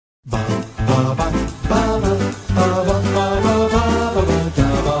I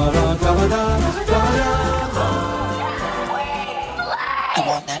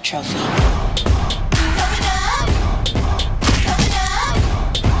want that trophy.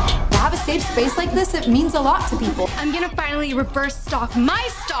 To have a safe space like this, it means a lot to people. I'm gonna finally reverse stalk my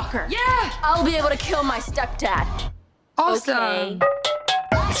stalker. Yeah, I'll be able to kill my stepdad. Awesome. Okay.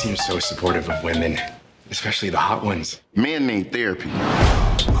 He seems so supportive of women, especially the hot ones. Men need therapy.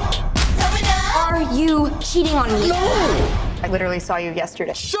 Are you cheating on me? No! I literally saw you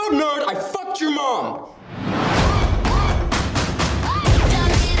yesterday. Shut up, nerd! I fucked your mom!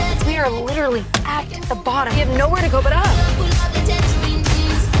 We are literally at the bottom. We have nowhere to go but up.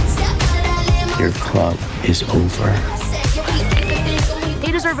 Your club is over.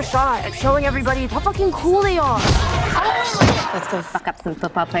 They deserve a shot at showing everybody how fucking cool they are. Let's go fuck up some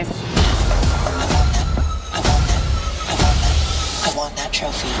football players. I want that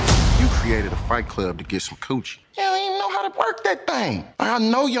trophy. You created a fight club to get some coochie. You don't even know how to work that thing. I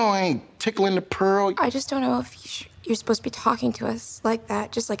know y'all ain't tickling the pearl. I just don't know if you're supposed to be talking to us like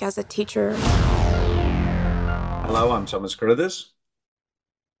that, just like as a teacher. Hello, I'm Thomas Carruthers.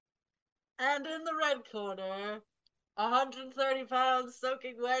 And in the red corner, 130 pounds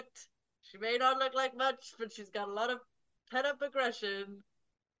soaking wet. She may not look like much, but she's got a lot of pent-up aggression.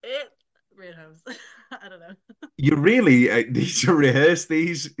 Rhea Holmes. I don't know. You really need to rehearse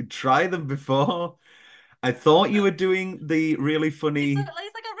these, try them before. I thought you were doing the really funny... It's like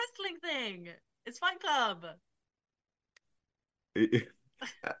a wrestling thing. It's Fight Club.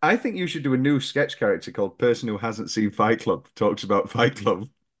 I think you should do a new sketch character called Person Who Hasn't Seen Fight Club, talks about Fight Club.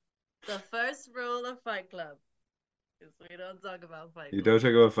 The first rule of Fight Club is we don't talk about Fight Club. You don't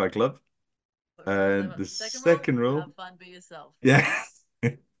talk about Fight Club? The second rule... Have fun, be yourself. Yeah.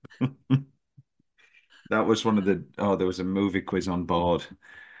 That was one of the... Oh, there was a movie quiz on board.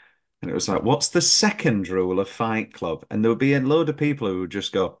 And it was like, what's the second rule of Fight Club? And there would be a load of people who would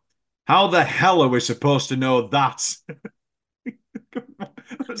just go, how the hell are we supposed to know that? I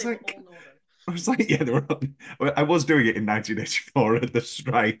was like, yeah, they were on. I was doing it in 1984 at the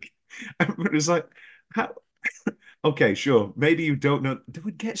strike. It was like, how? Okay, sure. Maybe you don't know. They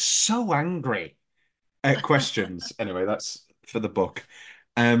would get so angry at questions. Anyway, that's for the book.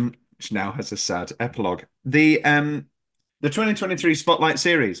 Which now has a sad epilogue. The 2023 Spotlight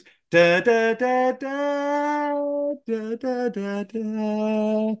series. Da da da da da da da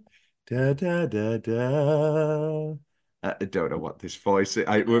da da da da da. I don't know what this voice is.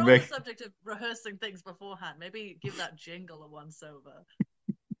 We're on the subject of rehearsing things beforehand. Maybe give that jingle a once over.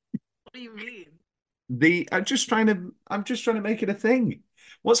 What do you mean? I'm just trying to make it a thing.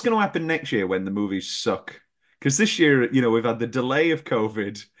 What's going to happen next year when the movies suck? Because this year, we've had the delay of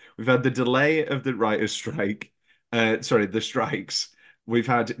COVID, we've had the delay of the writers' strike, the strikes. We've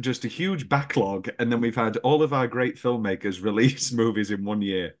had just a huge backlog, and then we've had all of our great filmmakers release movies in 1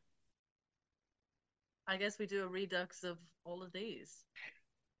 year. I guess we do a redux of all of these.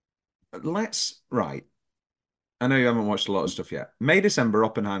 Right. I know you haven't watched a lot of stuff yet. May, December,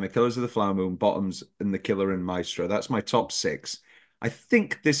 Oppenheimer, Killers of the Flower Moon, Bottoms, and The Killer and Maestro. That's my top 6. I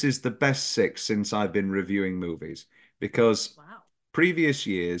think this is the best 6 since I've been reviewing movies, because previous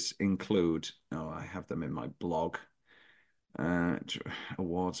years include, I have them in my blog,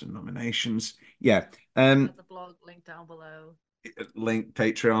 awards and nominations. Yeah. The blog link down below. Link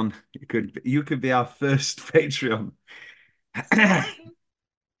Patreon. You could be our first Patreon.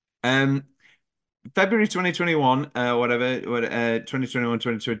 February 2021, 2021,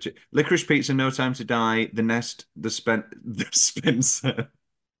 2022. Licorice Pizza, No Time to Die, The Nest, The Spencer,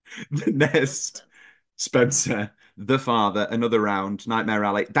 The Nest, Spencer, The Father, Another Round, Nightmare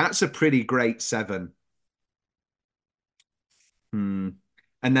Alley. That's a pretty great 7. And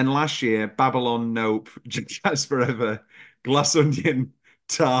then last year, Babylon, Nope, Jackass Forever, Glass Onion,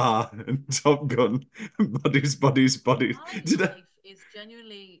 Tar, and Top Gun. Bodies. My life is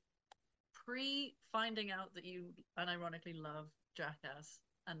genuinely pre-finding out that you unironically love Jackass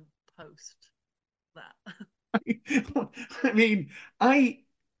and post that. I mean,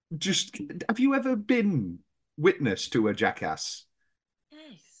 have you ever been witness to a Jackass?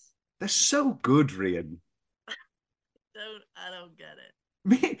 Yes. They're so good, Rian. I don't get it.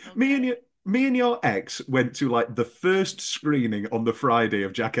 Me and your ex went to like the first screening on the Friday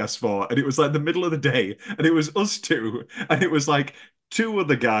of Jackass 4, and it was like the middle of the day, and it was us two, and it was like 2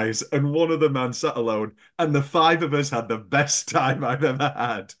 other guys and 1 other man sat alone, and the 5 of us had the best time I've ever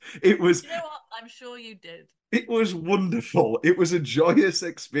had. It was... You know what? I'm sure you did. It was wonderful. It was a joyous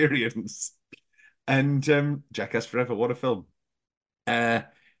experience. And Jackass Forever, what a film.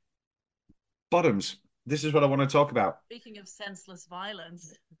 Bottoms. this is what I want to talk about. Speaking of senseless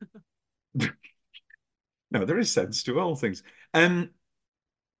violence. No, there is sense to all things.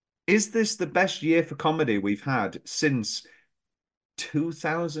 Is this the best year for comedy we've had since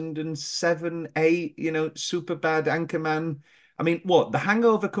 2007, 8? You know, Superbad, Anchorman. I mean, what? The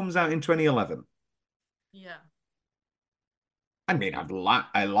Hangover comes out in 2011. Yeah. I mean,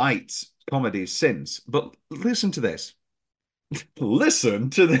 I liked comedies since, but listen to this. Listen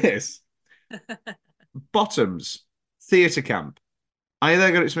to this. Bottoms, Theatre Camp. I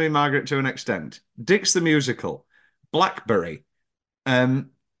There Got It's Me, Margaret to an Extent. Dick's the Musical. Blackberry.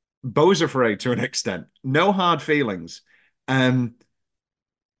 Beau's Afraid to an extent. No Hard Feelings.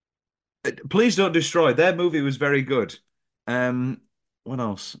 Please Don't Destroy. Their movie was very good. What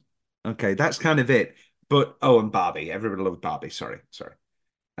else? Okay, that's kind of it. But and Barbie. Everybody loved Barbie. Sorry.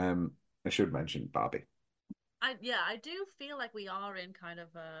 I should mention Barbie. I do feel like we are in kind of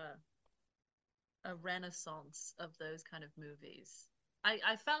a renaissance of those kind of movies.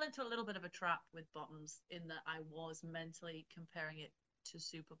 I fell into a little bit of a trap with Bottoms in that I was mentally comparing it to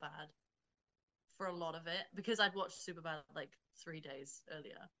Superbad for a lot of it because I'd watched Superbad like 3 days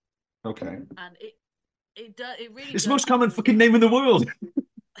earlier. Okay. And it really it's the most common fucking name in the world.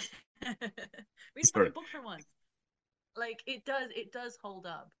 Read the book for once. Like it does hold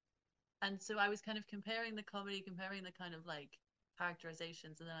up. And so I was kind of comparing the comedy, comparing the kind of like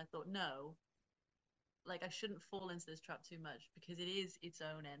characterizations, and then I thought, no, like I shouldn't fall into this trap too much because it is its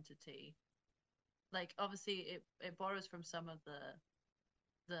own entity. Like obviously it borrows from some of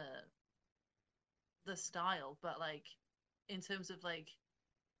the style, but like in terms of like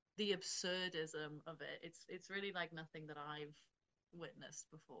the absurdism of it, it's really like nothing that I've witnessed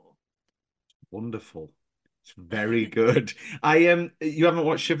before. Wonderful. It's very good. You haven't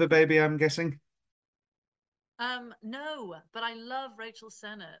watched Shiver Baby, I'm guessing? No, but I love Rachel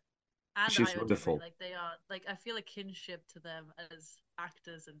Sennett. And She's Io wonderful. DeBrey. Like they are, like I feel a kinship to them as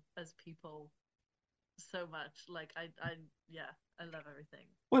actors and as people so much. Like I love everything.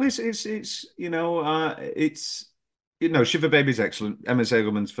 Well, it's Shiver Baby's excellent. Emma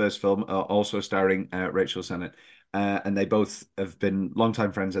Segelman's first film, also starring Rachel Sennett, and they both have been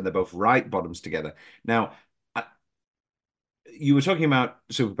longtime friends, and they both write Bottoms together. Now, you were talking about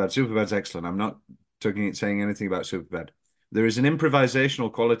Superbad. Superbad's excellent. I'm not saying anything about Superbad. There is an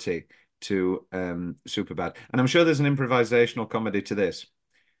improvisational quality to Superbad, and I'm sure there's an improvisational comedy to this.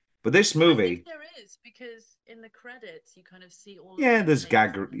 But this movie, I think there is, because in the credits you kind of see all. Yeah, there's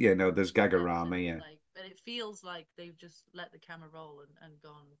there's gagorama, yeah. Like, but it feels like they've just let the camera roll and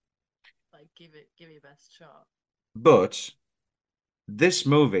gone, like, give it your best shot. But this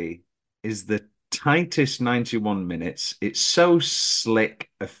movie is the tightest 91 minutes. It's so slick,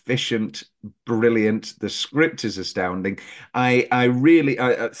 efficient, brilliant. The script is astounding. I really,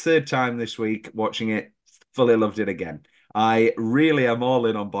 third time this week watching it, fully loved it again. I really am all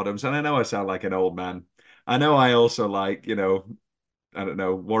in on Bottoms, and I know I sound like an old man. I know I also like, I don't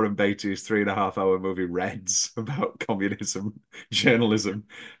know, Warren Beatty's 3.5 hour movie Reds about communism, journalism.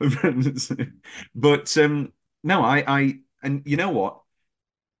 But no, and you know what?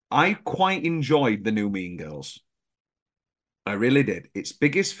 I quite enjoyed the new Mean Girls. I really did. Its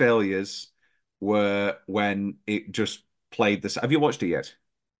biggest failures were when it just played this. Have you watched it yet?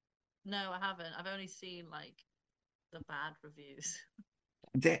 No, I haven't. I've only seen like the bad reviews.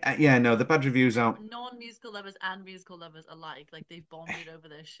 The bad reviews out. Non-musical lovers and musical lovers alike, like they've bonded over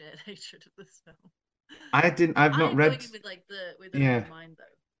their shared hatred of this film. I've not read. Going in with like with an open mind though.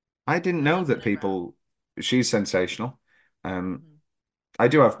 I didn't know that people. She's sensational. I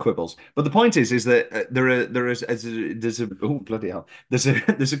do have quibbles, but the point is that there's a oh bloody hell there's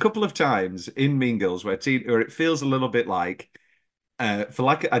a couple of times in Mean Girls where it feels a little bit like.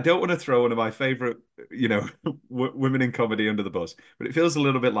 I don't want to throw one of my favorite, women in comedy under the bus, but it feels a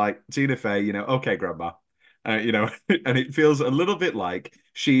little bit like Tina Fey, okay, grandma, and it feels a little bit like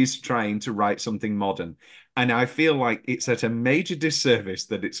she's trying to write something modern. And I feel like it's at a major disservice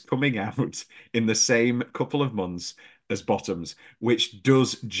that it's coming out in the same couple of months as Bottoms, which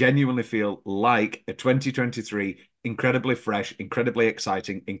does genuinely feel like a 2023 incredibly fresh, incredibly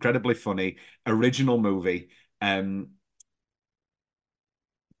exciting, incredibly funny, original movie.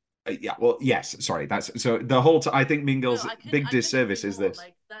 Yeah, well, yes, sorry. That's so the whole I think Mean Girls' big disservice is this.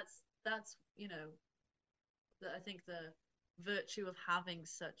 Like that's I think the virtue of having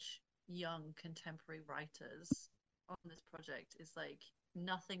such young contemporary writers on this project is like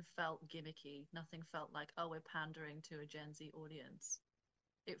nothing felt gimmicky, nothing felt like, oh, we're pandering to a Gen Z audience.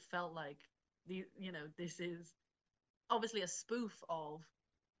 It felt like this is obviously a spoof of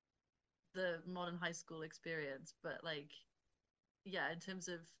the modern high school experience, but like yeah, in terms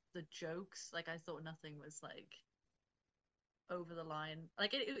of the jokes, like I thought nothing was like over the line.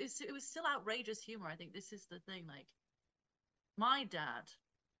 Like it was still outrageous humor. I think this is the thing. Like my dad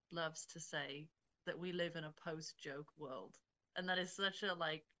loves to say that we live in a post-joke world, and that is such a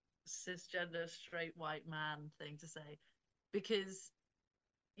like cisgender straight white man thing to say, because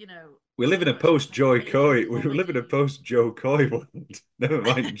you know We live in a post Joy Coy. We live in a post Joe Coy world. Never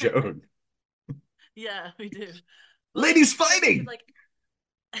mind Joe. Yeah, we do. Ladies fighting. Like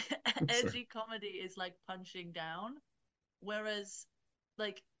edgy comedy is like punching down, whereas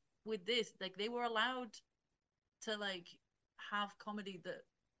like with this, like they were allowed to like have comedy that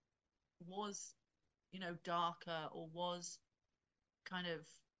was, you know, darker or was kind of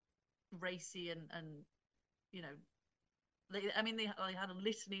racy and you know, they had a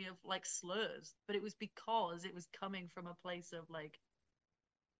litany of like slurs, but it was because it was coming from a place of like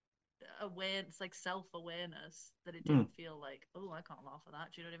awareness, like self-awareness, that it didn't feel like, oh, I can't laugh at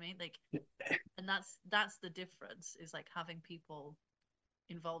that. Do you know what I mean? Like, and that's the difference, is like having people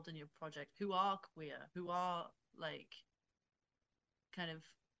involved in your project who are queer, who are like kind of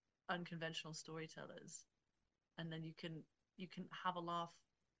unconventional storytellers, and then you can have a laugh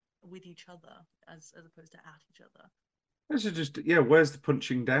with each other as opposed to at each other. This is just, yeah, where's the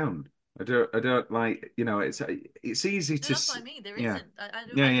punching down? I don't like, you know, it's easy to. That's what I mean. There yeah. isn't. I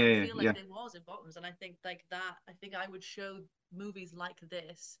don't feel like there was in Bottoms, and I think like that. I think I would show movies like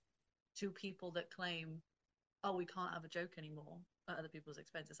this to people that claim, oh, we can't have a joke anymore at other people's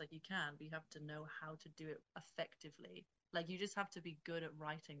expense. It's like, you can, but you have to know how to do it effectively. Like, you just have to be good at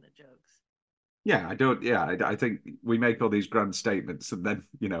writing the jokes. Yeah, I think we make all these grand statements, and then,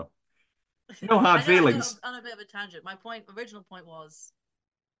 you know, no hard feelings. On a bit of a tangent. My original point was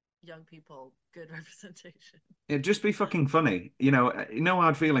young people, good representation. Yeah, just be fucking funny. You know, No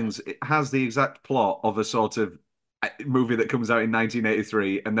Hard Feelings, it has the exact plot of a sort of movie that comes out in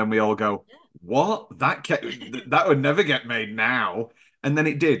 1983, and then we all go, what? That would never get made now. And then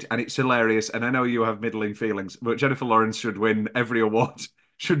it did, and it's hilarious. And I know you have middling feelings, but Jennifer Lawrence should win every award.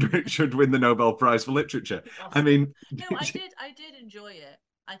 Should win the Nobel Prize for Literature. I mean, no, I did enjoy it.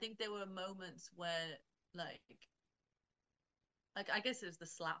 I think there were moments where like I guess it was the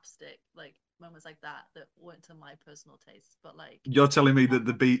slapstick like moments like that weren't to my personal taste. But like, you're telling me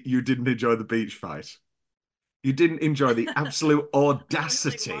that you didn't enjoy the beach fight? You didn't enjoy the absolute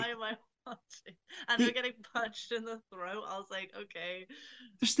audacity. Like, why am I watching? And they're getting punched in the throat. I was like, okay.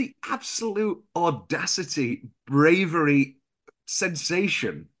 Just the absolute audacity, bravery,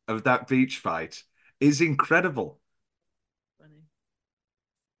 sensation of that beach fight is incredible. Funny.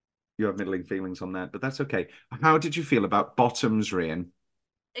 You have middling feelings on that, but that's okay. How did you feel about Bottoms, Rhian?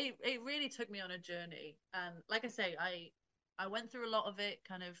 It really took me on a journey, and like I say, I went through a lot of it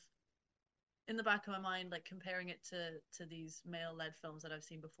kind of in the back of my mind, like comparing it to these male-led films that I've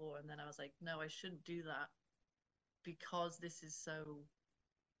seen before, and then I was like, no, I shouldn't do that, because this is so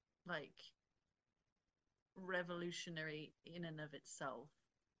like revolutionary in and of itself.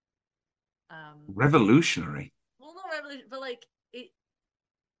 Revolutionary? Well, not revolutionary, but like it.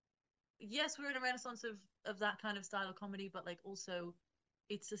 Yes, we're in a renaissance of that kind of style of comedy, but like also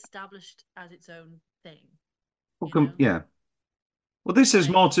it's established as its own thing. Yeah. Well, this has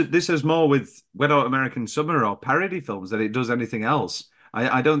more with Wet Hot American Summer or parody films than it does anything else.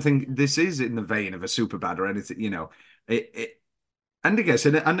 I don't think this is in the vein of a Superbad or anything, you know. And I guess,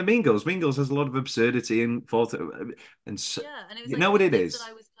 and the Mean Girls has a lot of absurdity and forth, and so, yeah, and it was you like, know what it is. That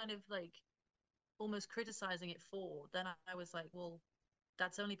I was kind of like almost criticizing it for. Then I was like, well,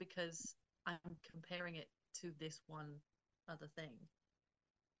 that's only because I'm comparing it to this one other thing.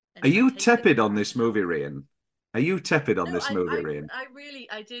 And Are you tepid on this movie, Rhian? Are you tepid on this movie, Rhian?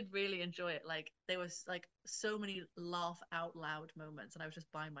 I did really enjoy it. Like, there was like so many laugh out loud moments, and I was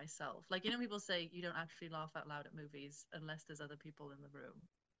just by myself. Like, you know, people say you don't actually laugh out loud at movies unless there's other people in the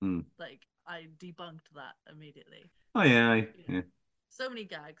room. Like, I debunked that immediately. Oh yeah, yeah. So many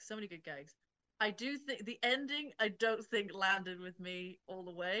gags, so many good gags. I do think the ending, I don't think landed with me all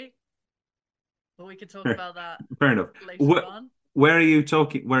the way, but we can talk about that. Fair enough. Later on. Where are you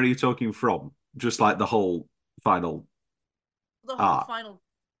talking from? Just like the whole final. The whole final,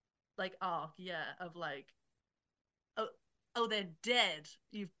 like, arc, yeah, of like, oh, they're dead.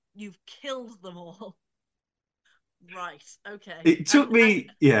 You've killed them all. Right. Okay. It took me,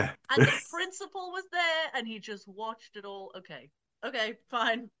 yeah. And the principal was there, and he just watched it all. Okay.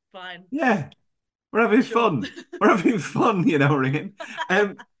 Fine. Yeah. We're having fun. We're having fun, you know, Rhian.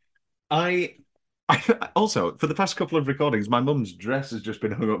 I also, for the past couple of recordings, my mum's dress has just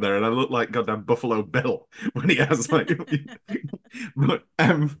been hung up there, and I look like goddamn Buffalo Bill when he has like. But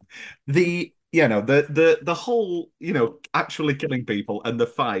you know, the whole, you know, actually killing people and the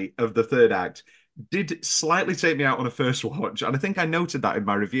fight of the third act did slightly take me out on a first watch, and I think I noted that in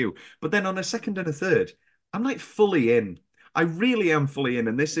my review. But then on a second and a third, I'm like fully in. I really am fully in,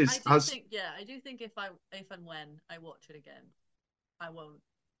 and this I is do as think, I do think if and when I watch it again, I won't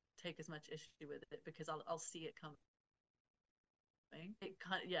take as much issue with it because I'll see it coming.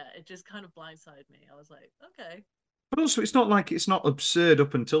 It just kind of blindsided me. I was like, okay. but also it's not like it's not absurd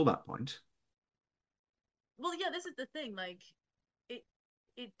up until that point. Well, yeah, this is the thing. Like,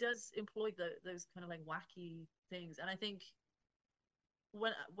 it does employ those kind of like wacky things, and I think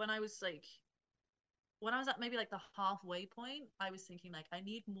when I was like when I was at maybe like the halfway point, I was thinking like I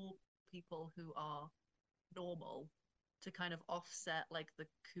need more people who are normal to kind of offset like the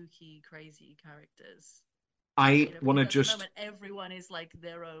kooky, crazy characters. I want to Because at the just moment everyone is like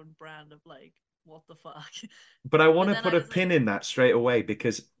their own brand of like what the fuck. But I want But to then put I a was pin like, in that straight away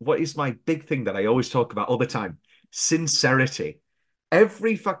because what is my big thing that I always talk about all the time? Sincerity.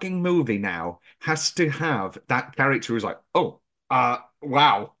 Every fucking movie now has to have that character who's like, oh,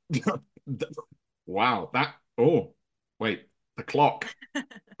 wow. Wow, that, oh, wait, the clock. And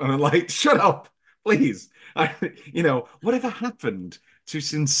I'm like, shut up, please. Whatever happened to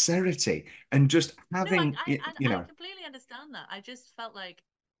sincerity and just no, I having, I I completely understand that. I just felt like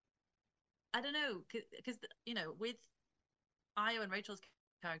I don't know because with Io and Rachel's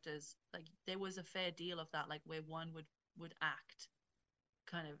characters, like there was a fair deal of that, like where one would act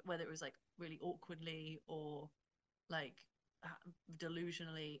kind of whether it was like really awkwardly or like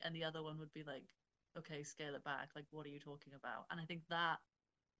delusionally, and the other one would be like, okay, scale it back. Like, what are you talking about? And I think that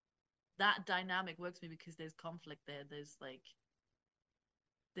dynamic works for me because there's conflict there. There's like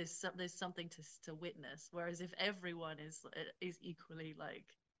there's something to witness. Whereas if everyone is equally like,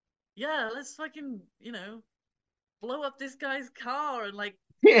 yeah, let's fucking blow up this guy's car and like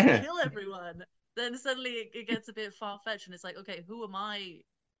yeah. kill everyone, then suddenly it gets a bit far fetched, and it's like, okay, who am I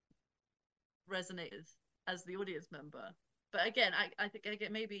resonate with as the audience member? But again, I think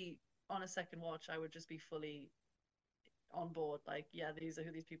again maybe on a second watch I would just be fully on board. Like, yeah, these are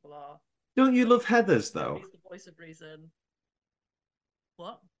who these people are. Don't you Like, love Heathers though? he's the voice of reason.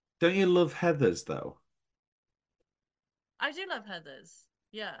 What? Don't you love Heathers though? I do love Heathers.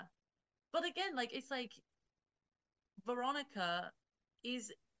 Yeah. But again, like it's like Veronica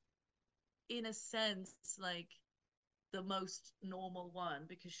is in a sense like the most normal one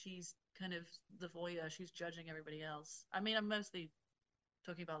because she's kind of the voyeur. She's judging everybody else. I mean, I'm mostly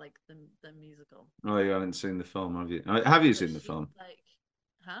talking about like the musical. Oh, you haven't seen the film, have you? Have you But seen the she's film? like,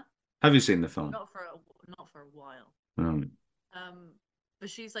 huh? Have you seen the film? Not for a while. Um, But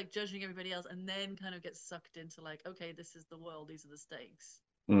she's like judging everybody else, and then kind of gets sucked into like, okay, this is the world, these are the stakes.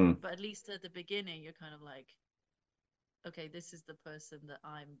 But at least at the beginning, you're kind of like, okay, this is the person that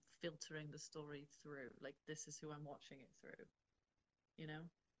I'm filtering the story through. Like, this is who I'm watching it through. You know?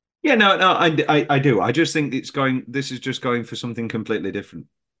 Yeah, no, I do. I just think this is just going for something completely different.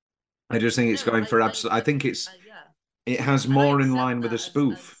 I just think it's going for absolute. I think yeah. it has And I more in accept line with a that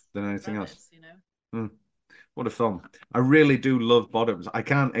spoof as than anything else. premise, you know? What a film. I really do love Bottoms. I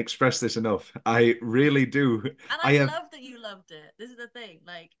can't express this enough. I really do. And I have love that you loved it. This is the thing.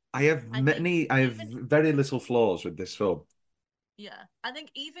 Like, I have very little flaws with this film. yeah. I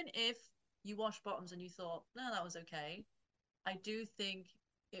think even if you watched Bottoms and you thought, no, that was okay, I do think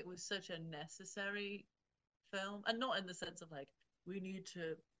it was such a necessary film. And not in the sense of like, we need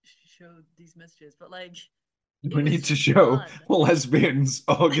to show these messages, but like, we need to show lesbians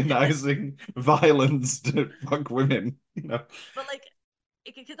organizing violence to fuck women, But like,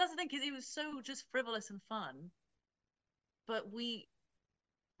 because that's the thing, because it was so just frivolous and fun. But we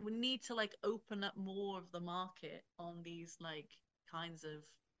need to like open up more of the market on these like kinds of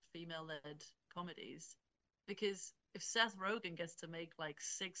female-led comedies, because if Seth Rogen gets to make like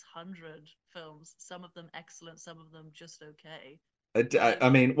 600 films, some of them excellent, some of them just okay. I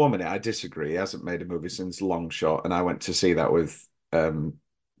mean, 1 minute, I disagree. He hasn't made a movie since Long Shot, and I went to see that with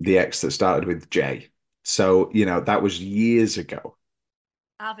the ex that started with Jay. So, that was years ago.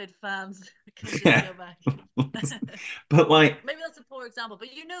 Avid fans can just go back. But like, maybe that's a poor example,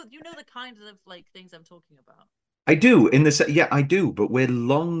 but you know the kinds of like things I'm talking about. I do yeah, I do. But we're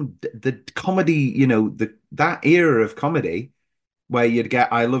the comedy, that era of comedy where you'd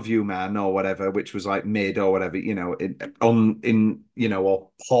get "I Love You, Man" or whatever, which was like mid or whatever, or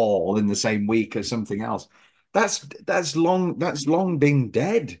Paul in the same week or something else. That's long been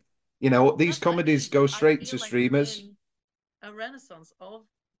dead. These comedies go straight to streamers. A renaissance of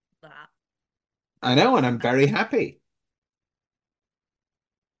that. I know, and I'm very happy.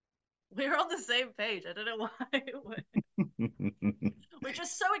 We're on the same page. I don't know why. We're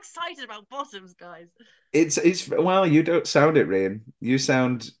just so excited about bottoms, guys. It's well, you don't sound it, Rian. You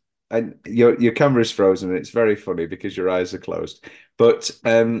sound and your camera's frozen, and it's very funny because your eyes are closed. But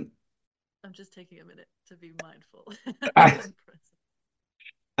I'm just taking a minute to be mindful.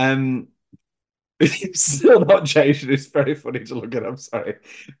 It's still not changed. It's very funny to look at. I'm sorry,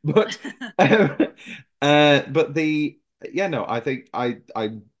 but no, I think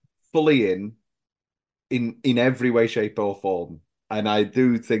I'm fully in every way, shape, or form, and I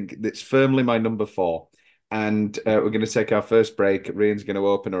do think it's firmly my number 4. And we're going to take our first break. Rian's going to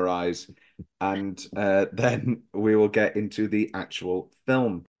open her eyes, and then we will get into the actual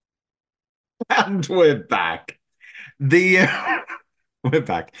film. And we're back. We're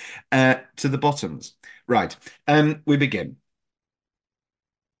back to the bottoms. Right. We begin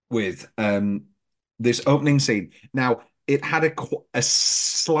with this opening scene. Now, it had a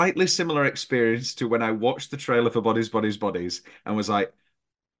slightly similar experience to when I watched the trailer for Bodies, Bodies, Bodies and was like,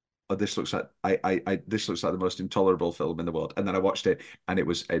 oh, this looks like this looks like the most intolerable film in the world. And then I watched it and it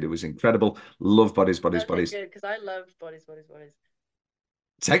was incredible. Love Bodies, Bodies, Bodies. Good, because I loved Bodies, Bodies, Bodies.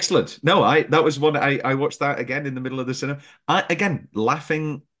 It's excellent. No, that was one I watched that again in the middle of the cinema. Again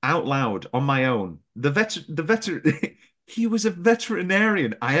laughing out loud on my own. The veteran he was a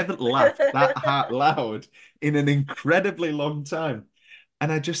veterinarian. I haven't laughed that loud in an incredibly long time.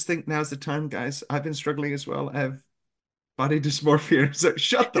 And I just think now's the time, guys. I've been struggling as well. I have body dysmorphia. So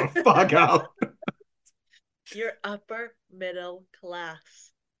shut the fuck up. You're upper middle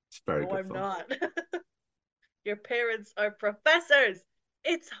class. It's very no, good I'm fun. not. Your parents are professors.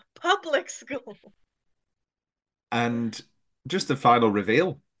 It's a public school. And just the final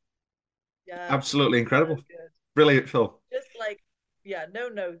reveal. Yeah. Absolutely incredible. So good. Brilliant film. Just like, yeah, no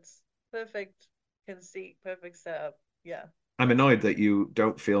notes. Perfect conceit, perfect setup. Yeah. I'm annoyed that you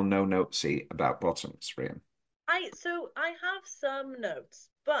don't feel no notesy about bottoms, Rian. I have some notes,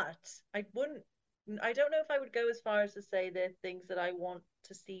 but I don't know if I would go as far as to say they're things that I want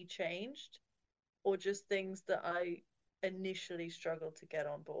to see changed or just things that I initially struggled to get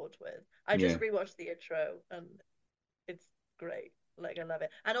on board with. I just rewatched the intro and it's great. Like, I love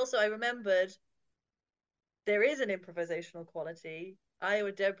it. And also I remembered there is an improvisational quality.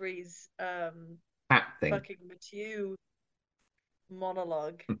 Iowa Debris' fucking Mathieu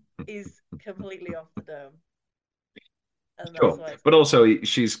monologue is completely off the dome. And sure. But also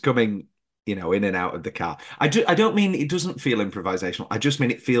she's coming, in and out of the car. I don't mean it doesn't feel improvisational. I just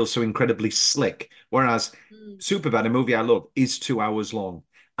mean it feels so incredibly slick. Whereas Superbad, a movie I love, is 2 hours long.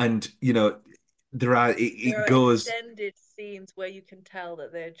 And, there are extended scenes where you can tell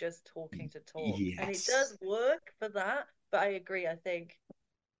that they're just talking to talk. Yes. And it does work for that. But I agree. I think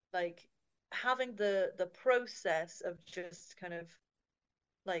like having the process of just kind of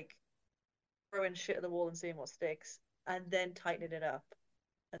like throwing shit at the wall and seeing what sticks and then tightening it up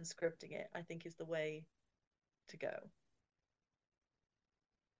and scripting it, I think is the way to go.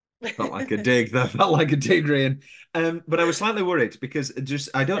 Felt like a dig. That felt like a dig, Rian. But I was slightly worried because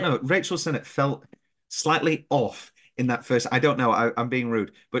I don't know. Rachel Sennett felt slightly off in that first. I don't know. I'm being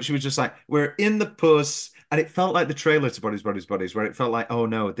rude, but she was just like, "We're in the puss," and it felt like the trailer to Bodies, Bodies, Bodies, where it felt like, "Oh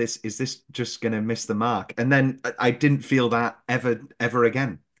no, is this just gonna miss the mark?" And then I didn't feel that ever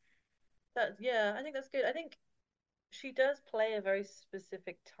again. Yeah, I think that's good. I think she does play a very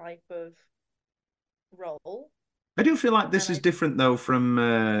specific type of role. I do feel like this is different though from.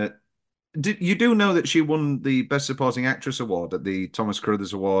 You do know that she won the Best Supporting Actress award at the Thomas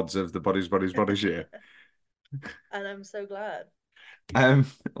Crothers Awards of the Bodies, Bodies, Bodies year. And I'm so glad.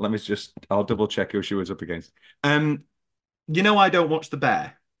 Let me I'll double check who she was up against. I don't watch The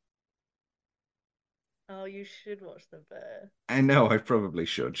Bear. Oh, you should watch The Bear. I know, I probably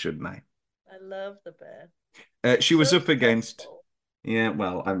shouldn't I? I love The Bear. She was up against. Yeah,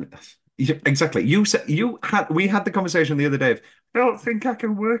 well, exactly. We had the conversation the other day of, I don't think I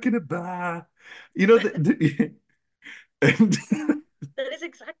can work in a bar. That is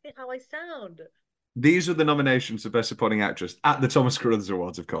exactly how I sound. These are the nominations for Best Supporting Actress at the Thomas Crothers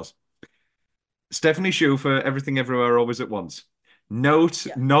Awards, of course. Stephanie Shu for Everything Everywhere Always at Once. Not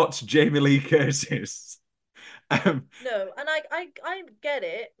Jamie Lee Curtis. No, and I get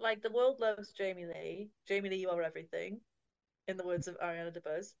it. Like, the world loves Jamie Lee. Jamie Lee, you are everything, in the words of Ariana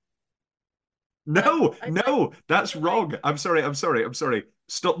DeBose. No, that's wrong. I'm sorry.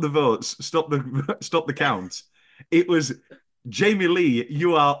 Stop the votes. Stop the count. It was Jamie Lee,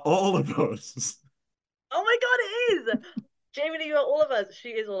 you are all of us. Oh my God, it is! Jamie Lee, you are all of us. She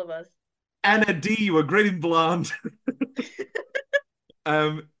is all of us. Anna D, you were great and blonde.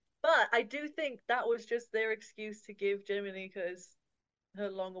 But I do think that was just their excuse to give Jamie Lee Curtis her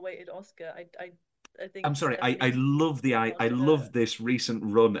long-awaited Oscar. I think. I'm sorry. at I least love one I to love her. this recent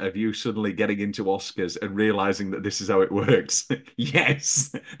run of you suddenly getting into Oscars and realizing that this is how it works.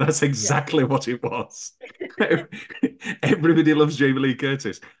 Yes, that's exactly what it was. Everybody loves Jamie Lee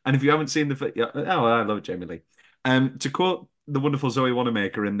Curtis, and if you haven't seen oh, I love Jamie Lee. To quote the wonderful Zoe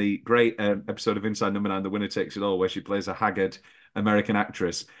Wanamaker in the great episode of Inside Number 9, The Winner Takes It All, where she plays a haggard American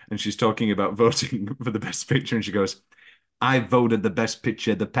actress, and she's talking about voting for the Best Picture, and she goes, I voted the Best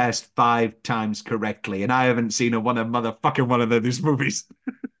Picture the past 5 times correctly, and I haven't seen a motherfucking one of these movies.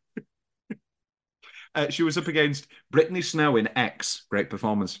 She was up against Brittany Snow in X, great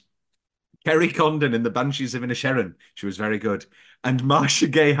performance. Kerry Condon in The Banshees of Inisherin, she was very good. And Marcia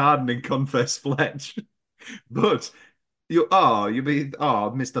Gay Harden in Confess Fletch. But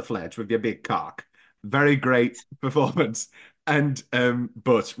Mr. Fletch with your big cock. Very great performance. And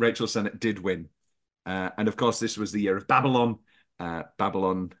but Rachel Sennett did win. And of course, this was the year of Babylon.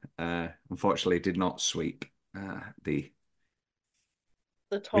 Babylon, unfortunately, did not sweep the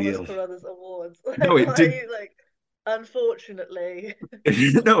Thomas real. Carruthers Awards. No, it did. Like, unfortunately.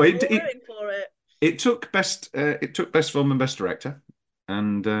 No, I'm rooting for it. It took best film and best director,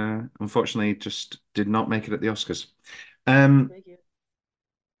 and unfortunately, just did not make it at the Oscars.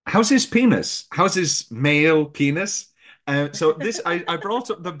 How's his penis? How's his male penis? So this, I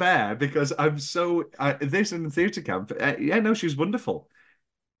brought up the bear because I'm so this in the theatre camp. Yeah, no, she's wonderful.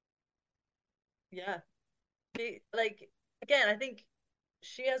 Yeah, like again, I think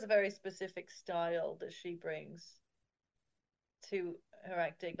she has a very specific style that she brings to her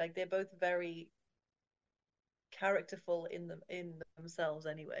acting. Like they're both very characterful in themselves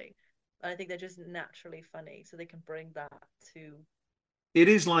anyway. And I think they're just naturally funny, so they can bring that to. It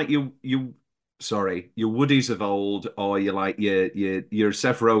is like your Woodies of old, or you're like your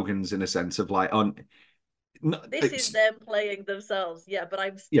Seth Rogen's in a sense of like on. This is them playing themselves, yeah, but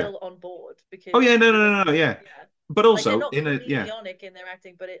I'm still on board because. Oh yeah, no, yeah. But also like in a bionic in their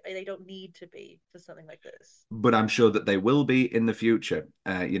acting, but they don't need to be for something like this. But I'm sure that they will be in the future.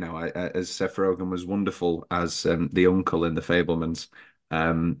 As Seth Rogen was wonderful as the uncle in The Fabelmans.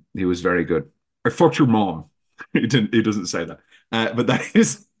 He was very good. I thought your mom. He didn't. He doesn't say that. But that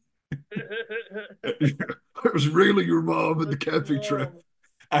is. It was really your mom in the camping trip.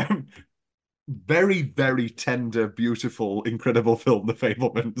 Very, very tender, beautiful, incredible film, The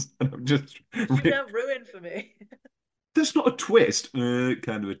Fabelmans. And I'm just. You have ruined for me. There's not a twist.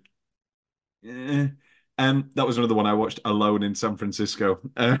 Kind of a. That was another one I watched alone in San Francisco.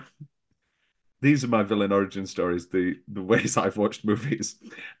 These are my villain origin stories, the ways I've watched movies.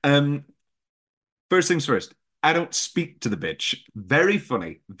 First things first, I don't speak to the bitch. Very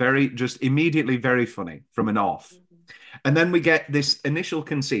funny, just immediately very funny from an off. And then we get this initial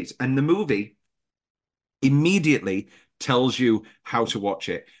conceit, and the movie immediately tells you how to watch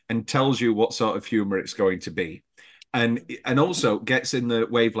it and tells you what sort of humor it's going to be. And also gets in the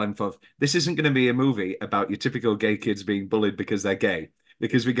wavelength of this isn't going to be a movie about your typical gay kids being bullied because they're gay.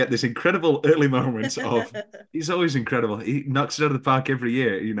 Because we get this incredible early moments of he's always incredible. He knocks it out of the park every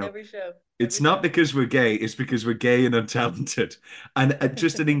year, Every show. It's not because we're gay, it's because we're gay and untalented. And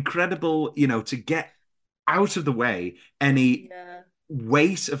just an incredible, to get out of the way any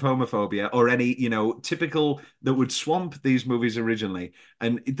weight of homophobia or any, typical that would swamp these movies originally.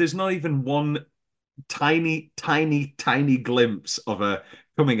 And there's not even one tiny glimpse of a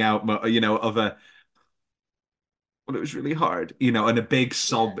coming out, of a it was really hard, and a big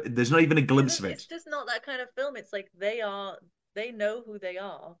sob. There's not even a glimpse of it. It's just not that kind of film. It's like they know who they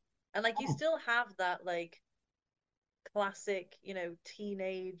are. And like you still have that like classic,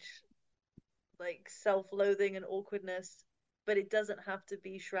 teenage like self-loathing and awkwardness, but it doesn't have to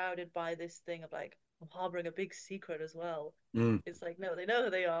be shrouded by this thing of like I'm harboring a big secret as well. It's like, no, they know who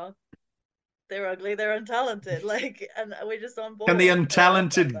they are. They're ugly, they're untalented, and we're just on board. Can the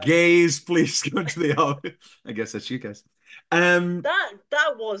untalented gays please go to the office? I guess that's you guys.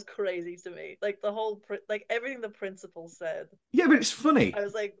 That was crazy to me. Like the whole, everything the principal said. Yeah, but it's funny. I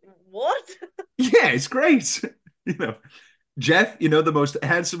was like, what? Yeah, it's great. Jeff, the most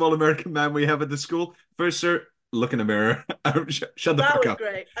handsome all-American man we have at the school. First, sir, look in the mirror. Shut the fuck up. That was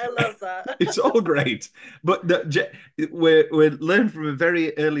great. I love that. It's all great. But we're learned from a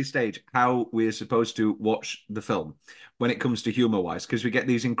very early stage how we're supposed to watch the film when it comes to humor-wise, because we get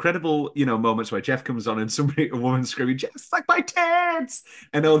these incredible, moments where Jeff comes on and a woman screaming, "Jeff's like my tits!"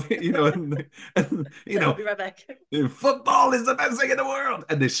 and all, I'll be right back. Football is the best thing in the world.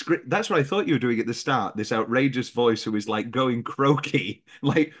 And this script, that's what I thought you were doing at the start. This outrageous voice who is like going croaky,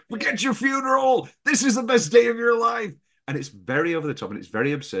 like, "Forget your funeral. This is the best day of your life." And it's very over the top and it's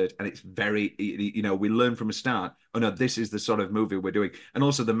very absurd and it's very, we learn from a start, oh no, this is the sort of movie we're doing. And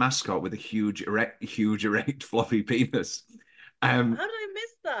also the mascot with a huge erect floppy penis. How did I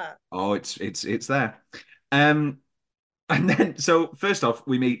miss that? Oh, it's there. And then, so first off,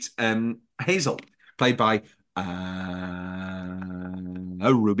 we meet Hazel, played by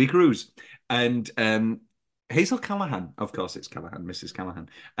Ruby Cruz. And Hazel Callahan, of course it's Callahan, Mrs. Callahan.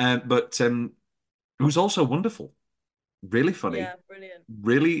 But it was also wonderful. Really funny. Yeah, brilliant.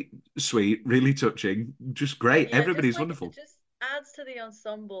 Really sweet, really touching. Just great. Yeah, Everybody's just, wonderful. It just adds to the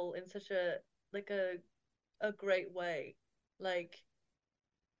ensemble in such a great way. Like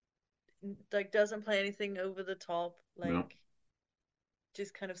doesn't play anything over the top. No.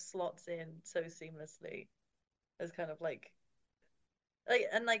 Just kind of slots in so seamlessly as kind of like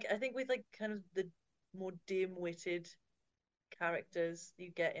and I think with like kind of the more dim-witted characters you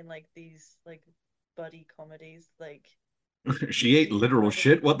get in like these like buddy comedies, like She ate literal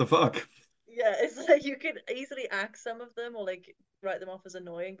shit. What the fuck? yeah, it's like you could easily axe some of them or like write them off as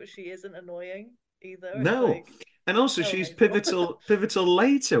annoying, but she isn't annoying either. No. And also she's pivotal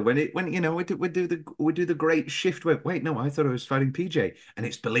later when we do the great shift where wait, no, I thought I was fighting PJ, and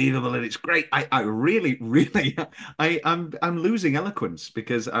it's believable and it's great. I really I'm losing eloquence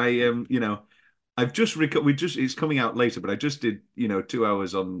because it's coming out later, but I just did 2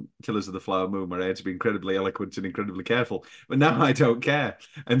 hours on Killers of the Flower Moon where I had to be incredibly eloquent and incredibly careful, but now I don't care,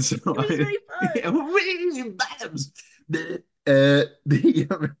 and so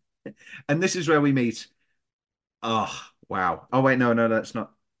and this is where we meet. Oh wow! Oh wait, no, that's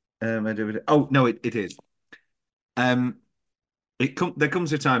not. Oh no, it is. There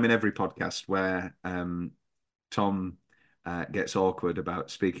comes a time in every podcast where Tom gets awkward about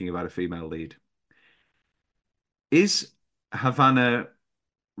speaking about a female lead. Is Havana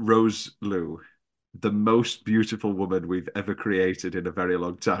Rose Liu the most beautiful woman we've ever created in a very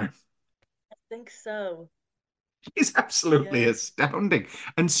long time? I think so. She's absolutely astounding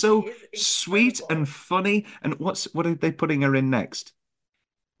and so sweet and funny. And what are they putting her in next?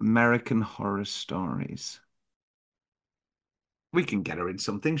 American Horror Stories. We can get her in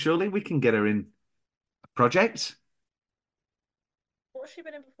something, surely. We can get her in a project. What has she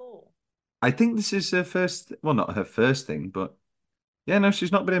been in before? I think this is her first, well, not her first thing, but yeah, no,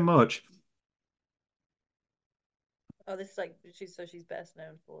 she's not been in much. Oh, this is like she's best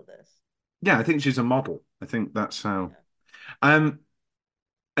known for this. Yeah, I think she's a model. I think that's how. And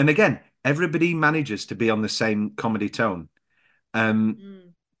again, everybody manages to be on the same comedy tone.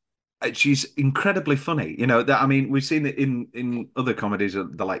 She's incredibly funny. I mean, we've seen it in other comedies.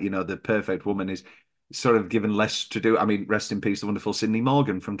 The perfect woman is sort of given less to do. I mean, rest in peace, the wonderful Sydney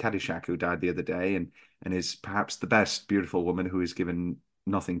Morgan from Caddyshack, who died the other day, and is perhaps the best beautiful woman who is given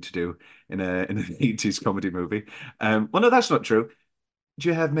nothing to do in an 80s comedy movie. Well, no, that's not true. Do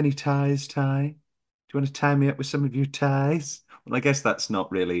you have many ties, Ty? Do you want to tie me up with some of your ties? Well, I guess that's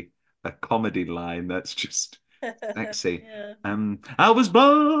not really a comedy line. That's just sexy. Yeah. I was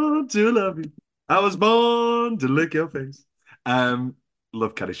born to love you. I was born to lick your face. Love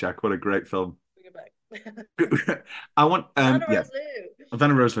Caddyshack. What a great film. I want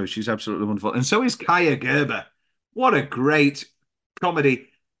Vanna Rose Liu. She's absolutely wonderful, and so is Kaya Gerber. What a great comedy.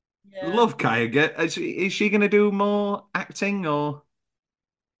 Yeah. Love Kaya Gerber. Is she going to do more acting or?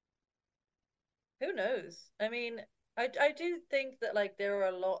 Who knows? I mean, I do think that like there are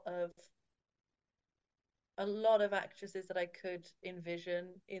a lot of actresses that I could envision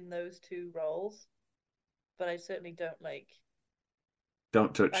in those two roles, but I certainly don't like.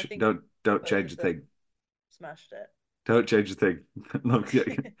 Don't touch. Don't change a thing. Smashed it. Don't change a thing. Look,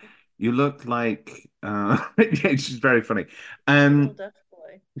 you look like. Yeah, she's very funny. Definitely.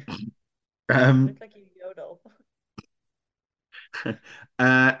 Look like you yodel.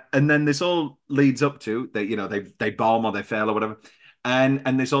 And then this all leads up to they bomb or they fail or whatever,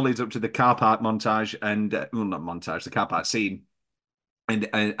 and this all leads up to the car park montage and well, not montage, the car park scene, and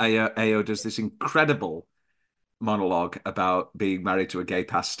Ao does this incredible monologue about being married to a gay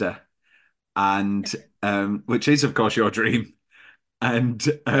pastor, and which is of course your dream, and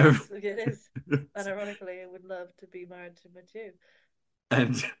it is, and ironically I would love to be married to him too,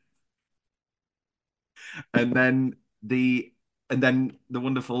 and then the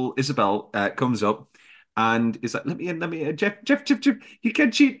wonderful Isabel comes up and is like, let me in, Jeff, you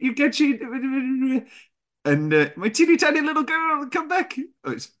can't cheat, and my teeny tiny little girl, come back.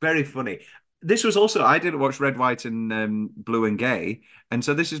 Oh, it's very funny. This was also, I didn't watch Red, White and Blue and Gay, and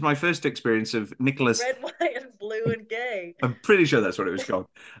so this is my first experience of Nicholas. Red, White and Blue and Gay. I'm pretty sure that's what it was called.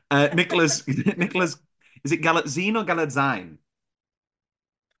 Nicholas, is it Galatzine or Galatzine?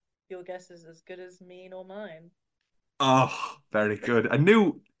 Your guess is as good as mine or mine. Oh, very good. I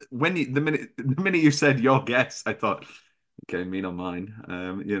knew when the minute you said your guess, I thought, okay, me not mine.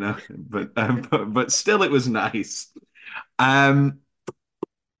 But still, it was nice. Um,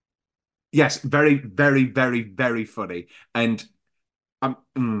 yes, very, very, very, very funny. And no,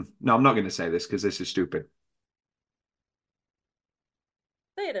 I'm not going to say this because this is stupid.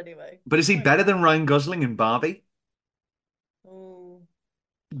 Say it anyway. But is he better than Ryan Gosling in Barbie? Ooh.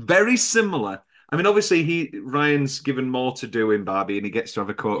 Very similar. I mean, obviously, Ryan's given more to do in Barbie, and he gets to have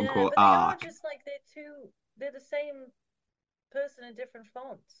a quote Yeah, unquote but they are arc. just like they're the same person in different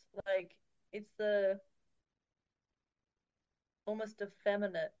fonts. Like it's the almost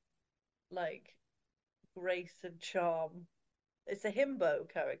effeminate like grace and charm. It's a himbo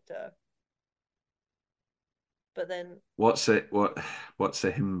character. But then What's it? What's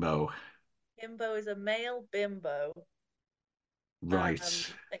a himbo? himbo is a male bimbo. Right.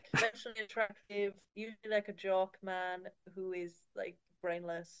 Like conventionally attractive, usually like a jock man who is like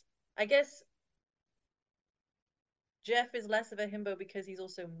brainless. I guess Jeff is less of a himbo because he's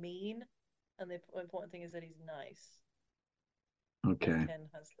also mean, and the important thing is that he's nice. Okay. And Ken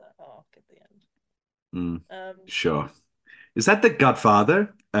has that arc at the end. Sure. Is that The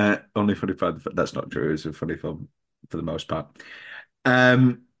Godfather? Only funny part. That's not true. It's a funny film for the most part.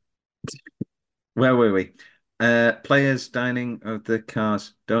 Where were we? Players dining of the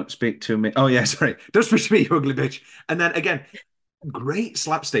cars. Don't speak to me. Oh yeah, sorry. Don't speak to me, you ugly bitch. And then again, great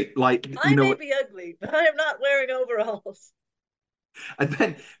slapstick. Like I may be ugly, but I am not wearing overalls. And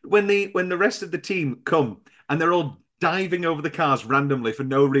then when the rest of the team come and they're all diving over the cars randomly for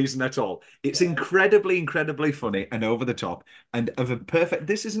no reason at all, it's incredibly, incredibly funny and over the top and of a perfect.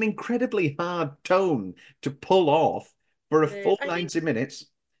 This is an incredibly hard tone to pull off for a full 90 minutes.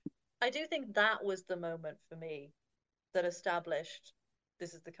 I do think that was the moment for me that established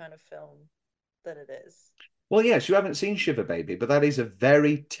this is the kind of film that it is. Well, yes, you haven't seen Shiver Baby, but that is a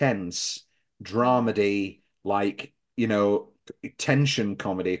very tense, dramedy, like, tension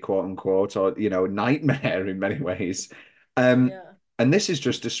comedy, quote unquote, or, nightmare in many ways. And this is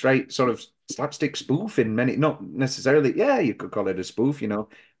just a straight sort of slapstick spoof in many, not necessarily, you could call it a spoof,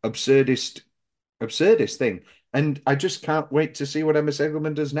 absurdist thing. And I just can't wait to see what Emma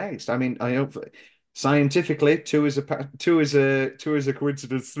Seligman does next. I mean, I hope scientifically two is a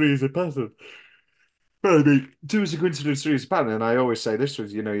coincidence, three is a pattern. Well, I mean, two is a coincidence, three is a pattern. And I always say this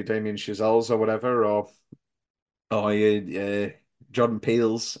with, your Damien Chazelles or whatever, or Jordan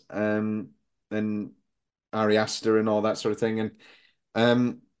Peele's, and Ari Aster and all that sort of thing.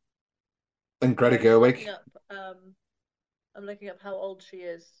 And Greta Gerwig. I'm looking up how old she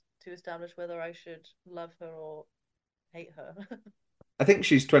is to establish whether I should love her or hate her. I think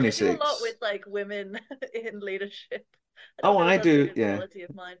she's 26. I do a lot with like women in leadership. I do, yeah. Quality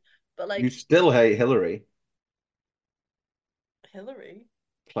of mine, but like you still hate Hillary. Hillary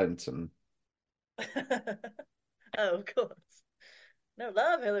Clinton. Oh, of course. No,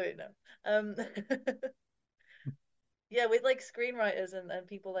 love Hillary. No. Yeah, with like screenwriters and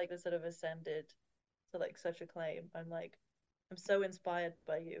people like this that have ascended to like such acclaim, I'm so inspired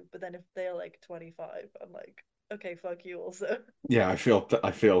by you. But then if they're like 25, I'm like, okay, fuck you also. Yeah, I feel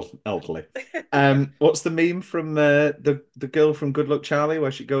elderly. What's the meme from the girl from Good Luck Charlie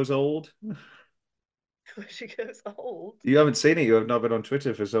where she goes old? Where she goes old? You haven't seen it. You have not been on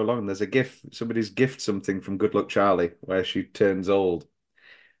Twitter for so long. There's a GIF. Somebody's gift something from Good Luck Charlie where she turns old.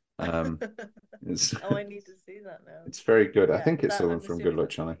 Oh, I need to see that now. It's very good. I think it's someone from Good Luck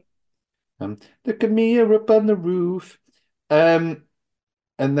Charlie. Look at me, you're up on the roof. And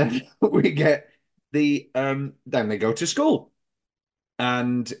then we get then they go to school,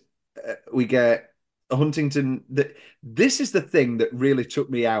 and we get Huntington. This is the thing that really took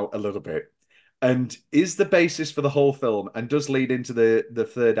me out a little bit, and is the basis for the whole film, and does lead into the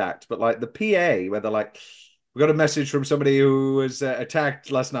third act. But like the PA, where they're like, "We got a message from somebody who was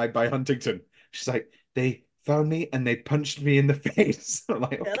attacked last night by Huntington." She's like, "They found me and they punched me in the face." I'm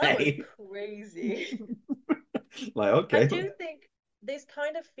like, okay, that was crazy. Like, okay. I do think this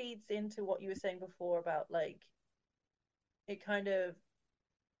kind of feeds into what you were saying before about like it kind of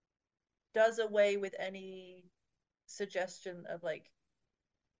does away with any suggestion of like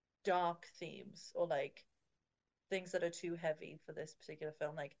dark themes or like things that are too heavy for this particular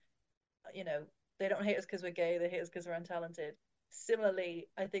film. Like, they don't hate us because we're gay, they hate us because we're untalented. Similarly,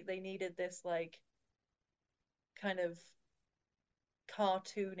 I think they needed this like kind of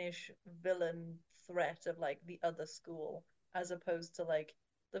cartoonish villain threat of like the other school, as opposed to like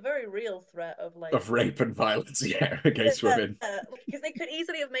the very real threat of like rape and violence, against women. Because they could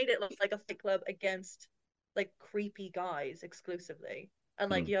easily have made it look like a fight club against like creepy guys exclusively, and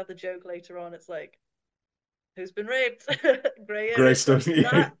like you have the joke later on. It's like who's been raped. Grey area. Great stuff.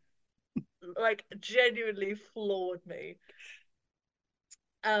 That like genuinely floored me.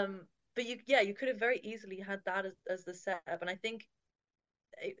 But you could have very easily had that as the setup, and I think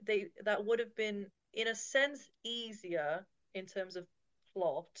that would have been, in a sense, easier in terms of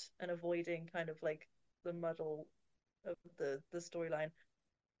plot and avoiding kind of like the muddle of the storyline.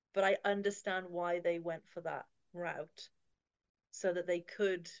 But I understand why they went for that route, so that they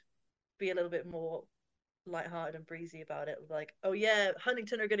could be a little bit more lighthearted and breezy about it. Like, oh yeah,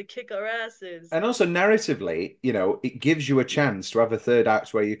 Huntington are going to kick our asses. And also narratively, it gives you a chance to have a third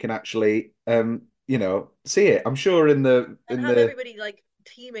act where you can actually, see it. I'm sure everybody like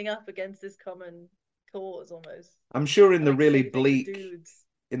teaming up against this common cause almost. I'm sure in the Like, really saving the bleak, dudes.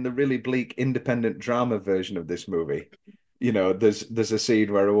 in the really bleak independent drama version of this movie, there's a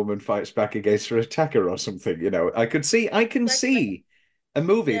scene where a woman fights back against her attacker or something. I can see a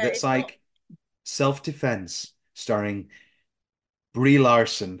movie Yeah, that's it's like self-defense starring Brie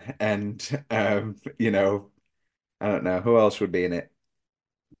Larson and I don't know who else would be in it.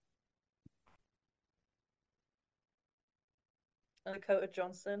 Dakota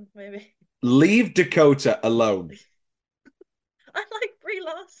Johnson, maybe. Leave Dakota alone. I like Brie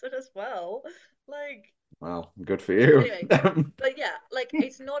Larson as well. Like, Well, good for you. anyway, but yeah, like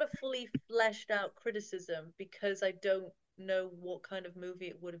it's not a fully fleshed out criticism, because I don't know what kind of movie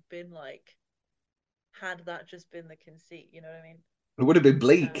it would have been like had that just been the conceit. You know what I mean? It would have been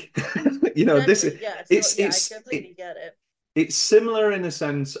bleak. This is I completely get it. It's similar in a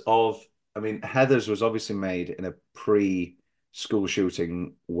sense of, I mean, Heathers was obviously made in a pre-school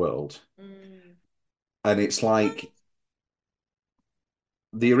shooting world. And it's like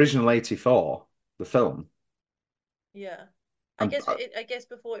the original 84, the film. Yeah. I guess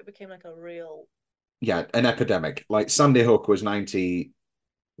before it became like a real... Yeah, an epidemic. Like Sandy Hook was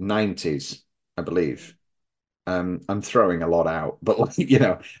 1990s, I believe. I'm throwing a lot out, but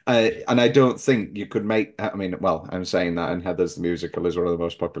and I don't think you could make. I mean, well, I'm saying that, and Heathers the musical is one of the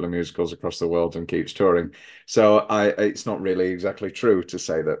most popular musicals across the world and keeps touring. So it's not really exactly true to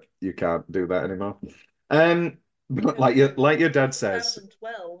say that you can't do that anymore. But like your dad says.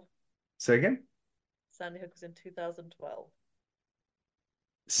 2012. Say again. Sandy Hook was in 2012.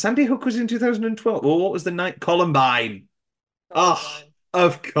 Sandy Hook was in 2012. Well, what was the night? Columbine. Oh,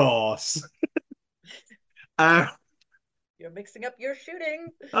 of course. You're mixing up your shooting.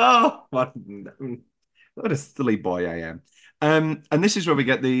 Oh, what a silly boy I am. And this is where we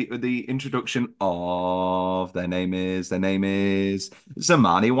get the introduction of their name is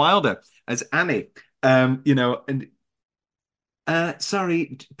Zamani Wilder as Annie. Sorry,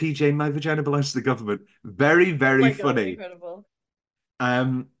 PJ, my vagina belongs to the government. Very, very funny. Incredible.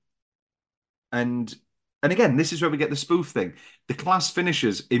 And again, this is where we get the spoof thing. The class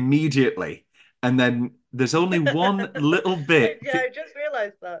finishes immediately, and then there's only one little bit. Yeah, I just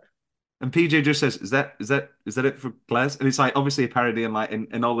realized that. And PJ just says, "Is that it for class?" And it's like obviously a parody, and like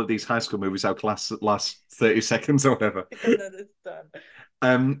in all of these high school movies, how class lasts 30 seconds or whatever. And then it's done.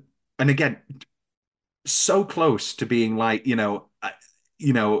 And again, so close to being like, PJ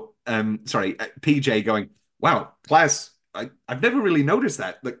going, "Wow, class, I've never really noticed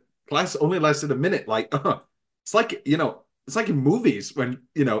that. The class only lasted a minute. Like, it's like, it's like in movies when,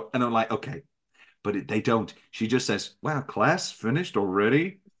 and I'm like, okay, but they don't. She just says, "Wow, class finished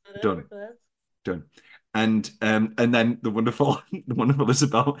already." Done. And then the wonderful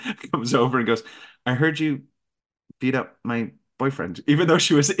Isabel comes over and goes, "I heard you beat up my boyfriend," even though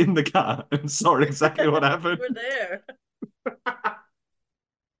she was in the car and saw exactly what happened. We're there.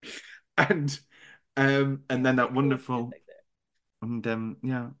 And then that wonderful I'm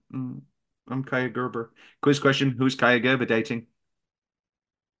Kaya Gerber. Quiz question: who's Kaya Gerber dating?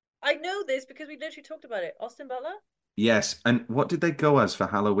 I know this because we literally talked about it. Austin Butler? Yes. And what did they go as for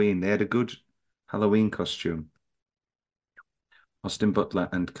Halloween? They had a good Halloween costume. Austin Butler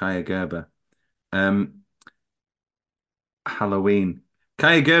and Kaya Gerber. Halloween.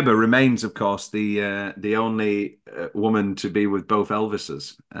 Kaya Gerber remains, of course, the only woman to be with both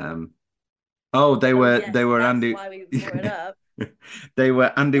Elvises. They were Andy. Why we brought it up. They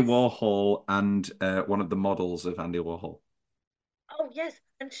were Andy Warhol and one of the models of Andy Warhol. Oh yes,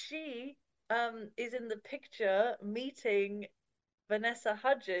 and she is in the picture meeting Vanessa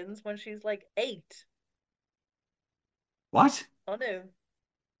Hudgens when she's like 8. What? Oh no,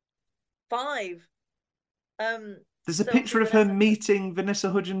 5. There's a picture of her meeting Vanessa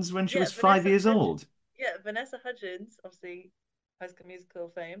Hudgens when she was 5 years old. Yeah, Vanessa Hudgens, obviously High School Musical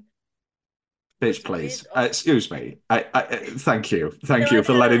fame. Bitch, please. Excuse me. Thank you. Thank you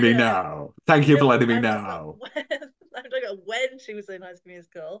for letting me know. Thank you for letting me know. I'm talking about when she was in High School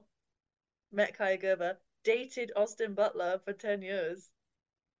Musical. Met Kaya Gerber. dated Austin Butler for 10 years.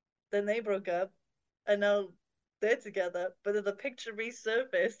 Then they broke up, and now they're together. But then the picture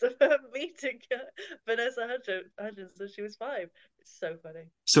resurfaced of her meeting Vanessa Hudgens when she was 5. It's so funny.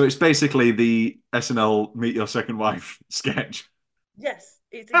 So it's basically the SNL Meet Your Second Wife sketch. Yes,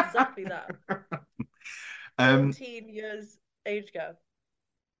 it's exactly that. 14 years age gap.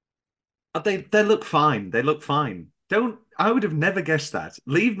 They look fine. They look fine. I would have never guessed that.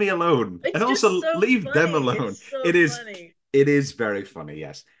 Leave me alone. It's and also so leave funny. them alone. It's so It is funny. it is very funny,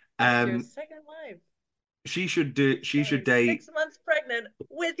 yes. Your second wife. She should date 6 months pregnant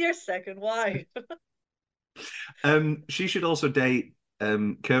with your second wife. she should also date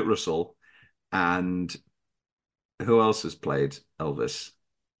Kurt Russell, and who else has played Elvis?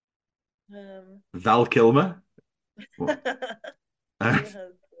 Val Kilmer. No,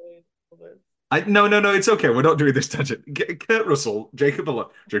 it's okay. We're not doing this tangent. Kurt Russell, Jacob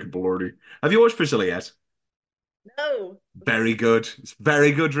Elordi. Have you watched Priscilla yet? No. Very good. It's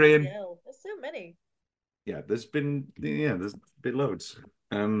very good, Rian. Yeah, there's so many. Yeah, there's been loads.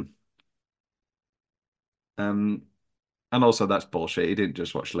 And also that's bullshit. He didn't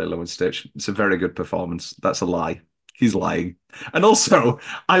just watch Lilo and Stitch. It's a very good performance. That's a lie. He's lying. And also,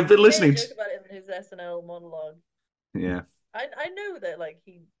 I've been listening to joke about it in his SNL monologue. Yeah. I know that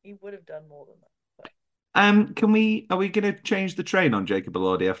he would have done more than that. But... are we gonna change the train on Jacob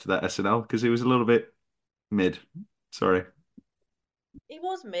Elordi after that SNL? Because he was a little bit mid. Sorry. He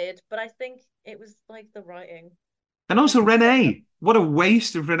was mid, but I think it was like the writing. And also Renee. What a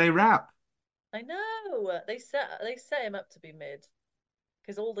waste of Renee Rapp. I know. They set him up to be mid.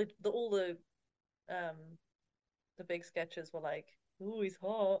 Because all the big sketches were like, ooh, he's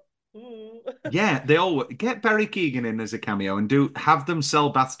hot. Ooh. Yeah, they all get Barry Keoghan in as a cameo and have them sell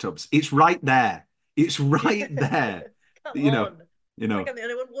bathtubs. It's right there. It's right there. Come on. You know. I think I'm the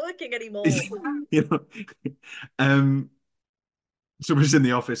only one working anymore. Somebody's in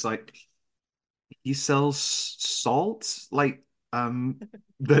the office like, he sells salt, like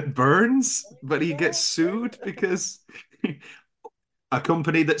that burns, but he gets sued because a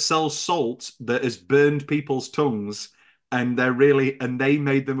company that sells salt that has burned people's tongues, and they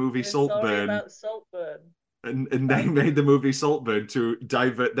made the movie Saltburn. Sorry about Saltburn. And they made the movie Saltburn to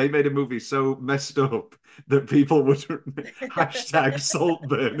divert. They made a movie so messed up that people would hashtag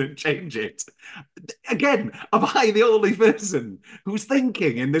Saltburn and change it. Again, am I the only person who's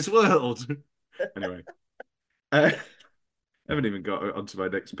thinking in this world? Anyway, I haven't even got onto my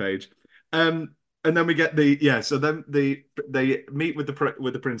next page. And then we get so then they meet with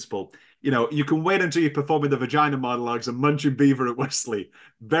the principal. You know, you can wait until you're performing the vagina monologues and Munching Beaver at Wesley.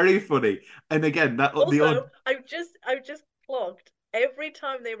 Very funny. And again, I've just clocked every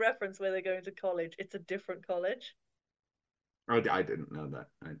time they reference where they're going to college, it's a different college. I didn't know that.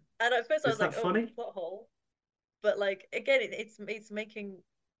 And at first I was like, funny? Oh, plot hole. But like again, it's making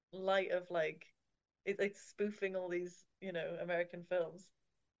light of like it's like spoofing all these, American films.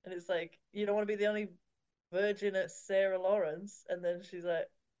 And it's like, you don't want to be the only virgin at Sarah Lawrence. And then she's like,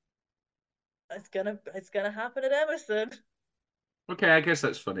 it's gonna happen at Emerson. Okay, I guess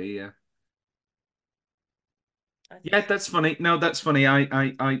that's funny, yeah. Yeah, that's funny. No, that's funny.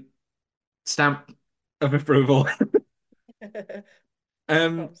 I stamp of approval.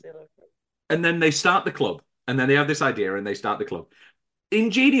 And then they start the club. And then they have this idea and they start the club.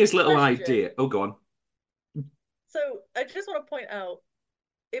 Ingenious little idea. Oh, go on. So I just want to point out,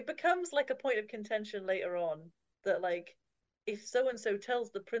 it becomes like a point of contention later on that like, if so-and-so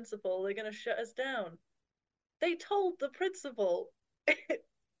tells the principal, they're going to shut us down. They told the principal.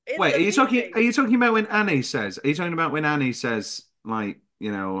 Wait, are you talking about when Annie says? Are you talking about when Annie says, like,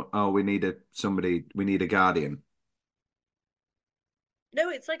 we need a guardian? No,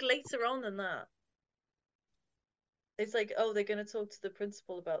 it's like later on than that. It's like, they're going to talk to the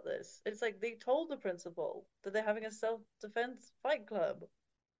principal about this. It's like they told the principal that they're having a self-defense fight club.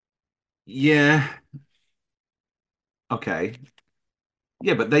 Yeah. Okay.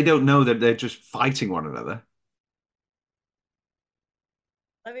 Yeah, but they don't know that they're just fighting one another.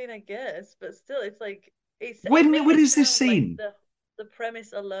 I mean, I guess, but still, it's like when is this scene? Like the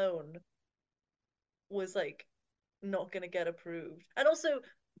premise alone was like not going to get approved, and also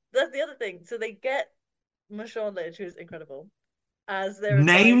that's the other thing. So they get Marshawn Lynch, who's incredible, as their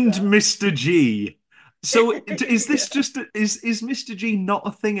named advisor. Mr. G. So is this just is Mr. G not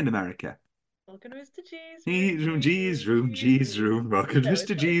a thing in America? Welcome to Mr. G's room. G's room, G's room. Welcome to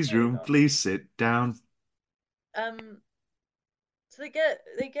Mr. G's room. Please sit down. So they get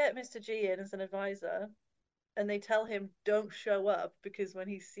Mr. G in as an advisor, and they tell him don't show up because when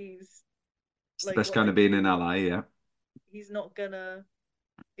he sees, it's the best kind of being an ally, yeah. He's not gonna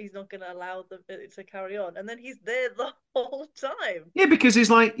he's not going to allow it to carry on, and then he's there the whole time. Yeah, because he's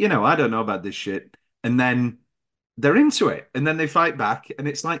like, I don't know about this shit, and then they're into it, and then they fight back, and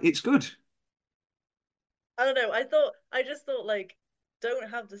it's like it's good. I don't know. I just thought like, don't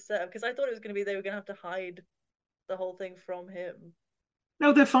have the setup, because I thought it was going to be they were going to have to hide the whole thing from him.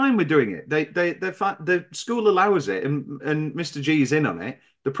 No, they're fine with doing it. They're fine. The school allows it, and Mr. G is in on it.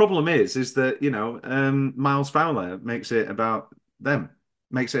 The problem is that Miles Fowler makes it about them,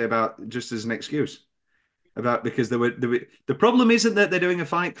 makes it about just as an excuse, because the problem isn't that they're doing a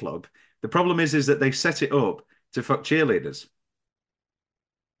fight club. The problem is that they set it up to fuck cheerleaders.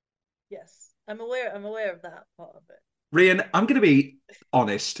 Yes, I'm aware of that part of it. Rian, I'm going to be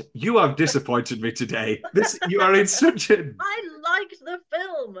honest. You have disappointed me today. You are in such a. I liked the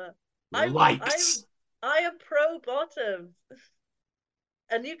film. I am pro Bottoms,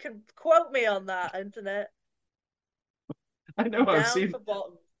 and you can quote me on that, internet. I know.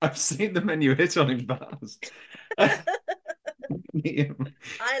 I've seen the menu hit on in bars. I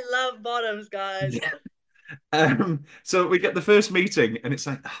love Bottoms, guys. So we get the first meeting, and it's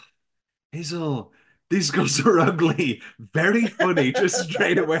like, Hazel, these girls are ugly. Very funny, just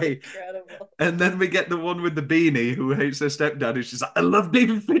straight away. Incredible. And then we get the one with the beanie who hates her stepdad, and she's like, I love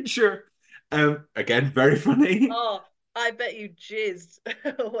David Fincher. Again, very funny. Oh, I bet you jizzed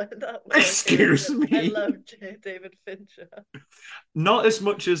when that was. Excuse me. I love David Fincher. Not as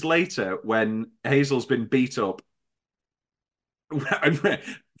much as later when Hazel's been beat up.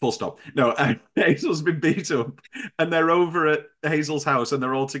 Full stop. No, Hazel's been beat up, and they're over at Hazel's house, and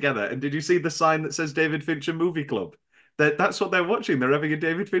they're all together. And did you see the sign that says David Fincher Movie Club? That's what they're watching. They're having a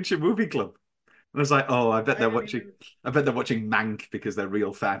David Fincher Movie Club. And I was like, oh, I bet they're watching Mank because they're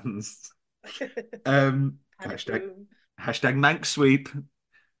real fans. Hashtag Mank sweep.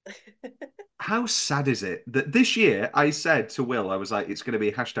 How sad is it that this year I said to Will, I was like, it's going to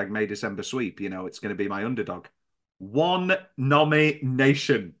be hashtag May December sweep. It's going to be my underdog. 1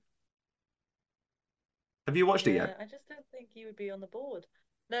 nomination. Have you watched it yet? I just don't think he would be on the board.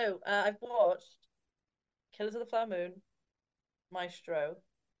 No, I've watched Killers of the Flower Moon, Maestro.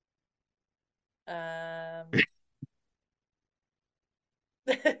 Well,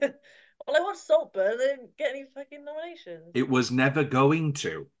 I watched Saltburn. They didn't get any fucking nominations. It was never going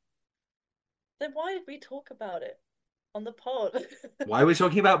to. Then why did we talk about it on the pod? Why are we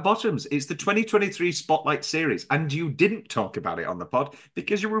talking about Bottoms? It's the 2023 Spotlight series, and you didn't talk about it on the pod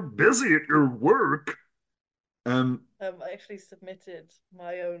because you were busy at your work. I actually submitted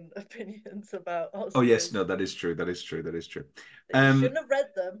my own opinions about Oscars. Oh yes, no, that is true. You shouldn't have read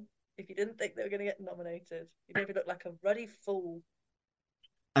them if you didn't think they were going to get nominated. You made me look like a ruddy fool.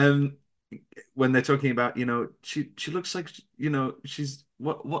 When they're talking about, she looks like, she's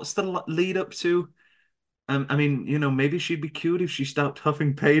what's the lead up to? I mean, maybe she'd be cute if she stopped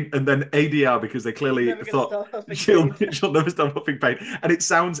huffing paint, and then ADR, because they clearly thought she'll never stop huffing paint. And it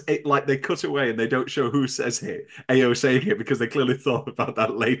sounds like they cut away and they don't show who says it, AO saying it, because they clearly thought about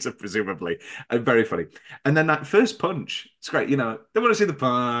that later, presumably. And very funny. And then that first punch, it's great. They want to see the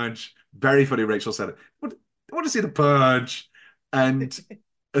punch. Very funny, Rachel said it. They want to see the punch. And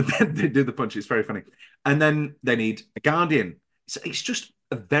then they do the punch. It's very funny. And then they need a guardian. It's just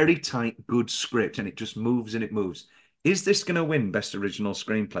a very tight, good script, and it just moves and it moves. Is this going to win Best Original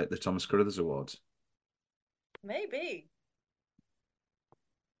Screenplay at the Thomas Carruthers Awards? Maybe.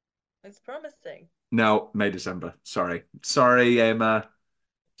 It's promising. No, May, December. Sorry, Emma.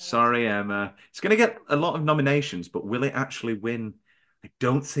 Sorry, Emma. It's going to get a lot of nominations, but will it actually win? I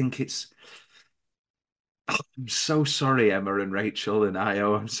don't think it's... Oh, I'm so sorry, Emma and Rachel and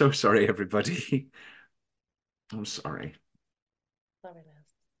Io. I'm so sorry, everybody. I'm sorry.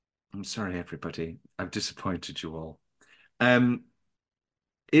 I'm sorry, everybody. I've disappointed you all.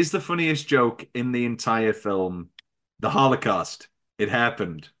 Is the funniest joke in the entire film the Holocaust? It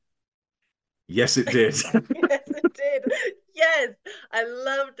happened. Yes, it did. Yes, it did. Yes, I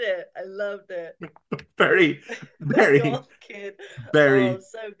loved it. Very, Goth kid. very,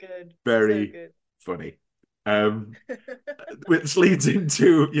 so good. Very so good. Funny. Which leads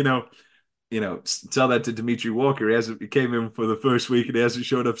into, tell that to Dimitri Walker. He came in for the first week and he hasn't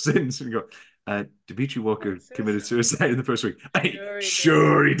showed up since. And you go, Dimitri Walker committed suicide in the first week.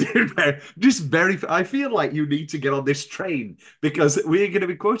 Sure he did. Just I feel like you need to get on this train because we're going to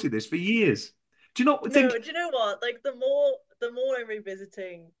be quoting this for years. Do you not think? No, do you know what? Like the more I'm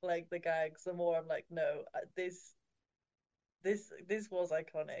revisiting like the gags, the more I'm like, no, this was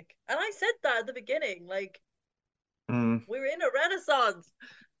iconic. And I said that at the beginning, like we're in a renaissance.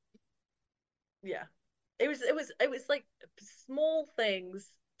 Yeah. It was like small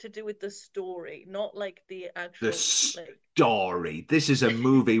things to do with the story, not like the actual The story. This is a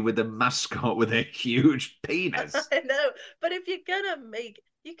movie with a mascot with a huge penis. I know, but if you're gonna make,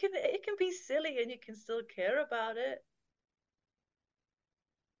 it can be silly and you can still care about it.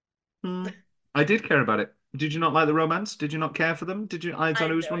 I did care about it. Did you not like the romance? Did you not care for them? Did you? I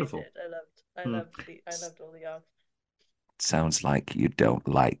thought it was wonderful. I loved all the arcs. Sounds like you don't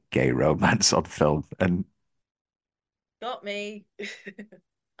like gay romance on film, and Got me.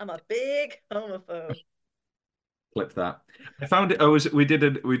 I'm a big homophobe. Clip that. I found it. We did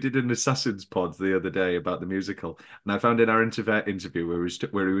an Assassins pod the other day about the musical, and I found in our interview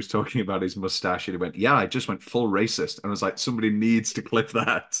where he was talking about his mustache, and he went, "Yeah, I just went full racist," and I was like, "Somebody needs to clip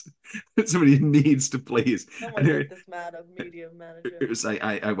that. Somebody needs to please." Someone get this man a media manager. It was like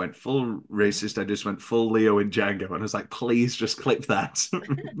I went full racist. I just went full Leo in Django, and I was like, "Please just clip that."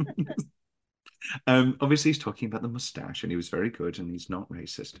 Obviously, he's talking about the mustache, and he was very good, and he's not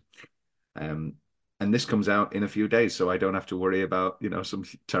racist. And this comes out in a few days, so I don't have to worry about, some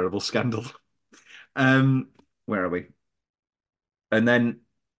terrible scandal. Where are we? And then,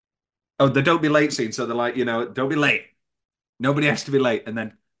 the don't be late scene. So they're like, don't be late. Nobody has to be late. And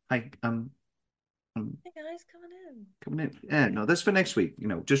then, hey guys, coming in. Yeah, no, that's for next week.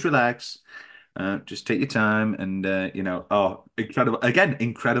 Just relax. Just take your time, and incredible. Again,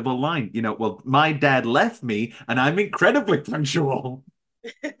 incredible line. Well, my dad left me, and I'm incredibly punctual.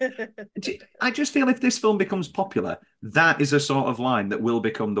 I just feel if this film becomes popular, that is a sort of line that will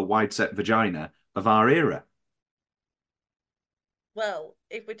become the wide set vagina of our era. Well,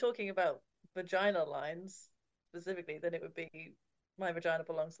 if we're talking about vagina lines specifically, then it would be "My vagina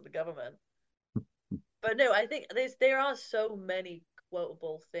belongs to the government." But no, I think there are so many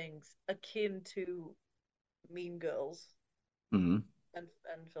quotable things akin to Mean Girls and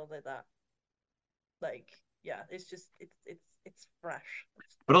films like that. Like, yeah, it's just it's fresh.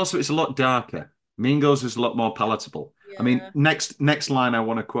 But also, it's a lot darker. Mean Girls is a lot more palatable. Yeah. I mean, next line I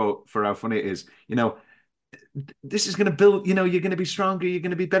want to quote for how funny it is. This is going to build. You're going to be stronger. You're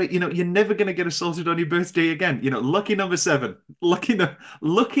going to be better. You're never going to get assaulted on your birthday again. Lucky number 7.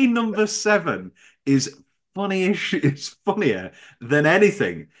 Lucky number 7 is funny-ish. It's funnier than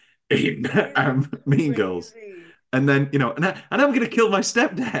anything in Mean Girls. And then and I'm going to kill my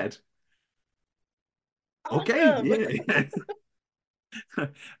stepdad. Okay, yeah.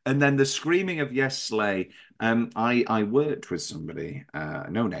 And then the screaming of "Yes, slay." I worked with somebody,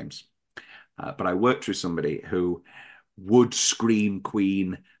 no names, but I worked with somebody who would scream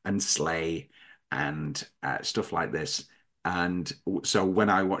 "Queen" and "slay" and stuff like this. And so when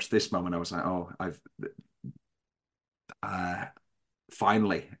I watched this moment, I was like, "Oh,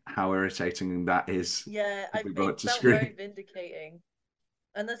 finally, how irritating that is." Yeah, I felt very vindicating,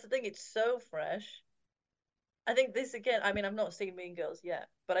 and that's the thing. It's so fresh. I think this again, I mean, I've not seen Mean Girls yet,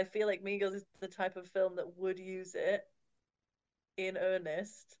 but I feel like Mean Girls is the type of film that would use it in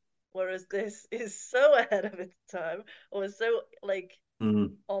earnest, whereas this is so ahead of its time, or so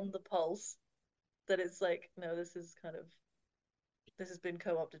on the pulse, that it's like, no, this has been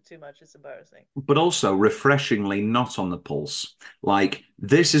co-opted too much. It's embarrassing. But also refreshingly not on the pulse. Like,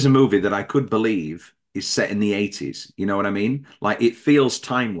 this is a movie that I could believe is set in the 80s. You know what I mean? Like, it feels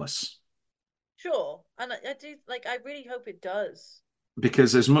timeless. Sure. And I do, I really hope it does.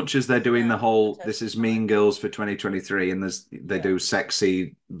 Because as much as they're doing the whole, this is Mean Girls for 2023, and they do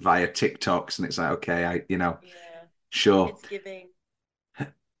sexy via TikToks, and it's like, okay, sure. It's giving.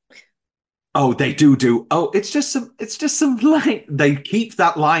 Oh, they do. Oh, it's just some line. They keep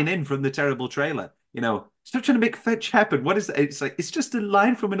that line in from the terrible trailer. Stop trying to make fetch happen. What is that? It's like, it's just a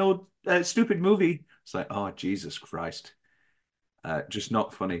line from an old stupid movie. It's like, oh, Jesus Christ. Just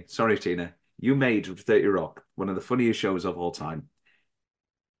not funny. Sorry, Tina. You made 30 Rock one of the funniest shows of all time.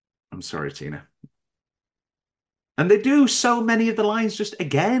 I'm sorry, Tina. And they do so many of the lines just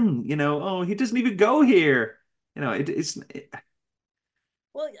again, oh, he doesn't even go here. It's.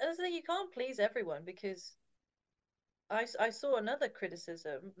 Well, I was like, you can't please everyone, because I saw another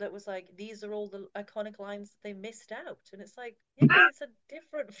criticism that was like, these are all the iconic lines they missed out. And it's like, yeah, it's a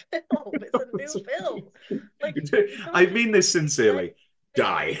different film. It's a new film. Like, I mean this sincerely.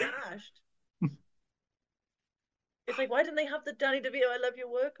 Die. It's like, why didn't they have the Danny DeVito "I love your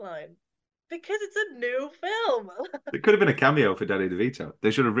work" line? Because it's a new film. It could have been a cameo for Danny DeVito.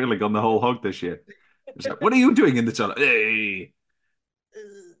 They should have really gone the whole hog this year. It's like, what are you doing in the tunnel? Hey.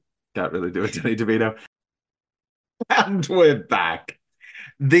 Can't really do a Danny DeVito. And we're back.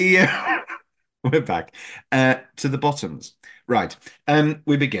 We're back to the bottoms. Right.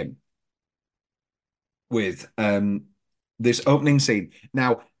 We begin with this opening scene.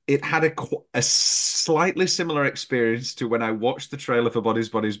 Now, it had a slightly similar experience to when I watched the trailer for Bodies,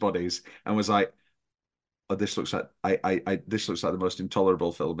 Bodies, Bodies, and was like, "Oh, this looks like this looks like the most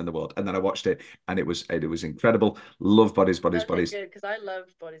intolerable film in the world." And then I watched it, and it was incredible. Love Bodies, Bodies, Bodies. Good because I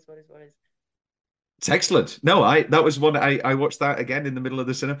loved Bodies, Bodies, Bodies. It's excellent. No, that was one I watched that again in the middle of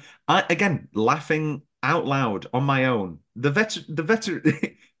the cinema. Again laughing out loud on my own.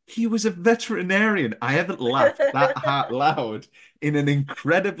 He was a veterinarian. I haven't laughed that loud in an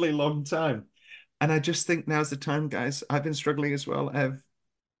incredibly long time. And I just think now's the time, guys. I've been struggling as well. I have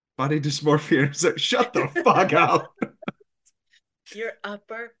body dysmorphia. So shut the fuck up. You're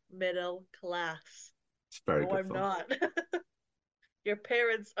upper middle class. It's very no, good I'm fun. not. Your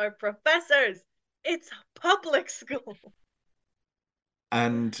parents are professors. It's a public school.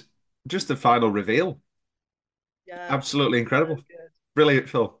 And just the final reveal. Yeah. Absolutely incredible. So good. Brilliant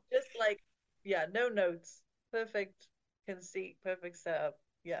film. Just like, yeah, no notes. Perfect conceit, perfect setup.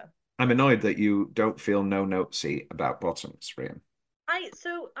 Yeah. I'm annoyed that you don't feel no notesy about Bottoms, Ryan. I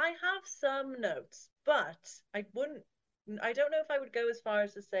have some notes, but I don't know if I would go as far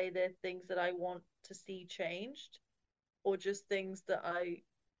as to say they're things that I want to see changed or just things that I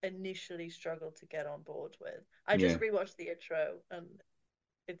initially struggled to get on board with. I just rewatched the intro and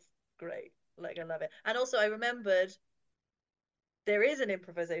it's great. Like, I love it. And also I remembered there is an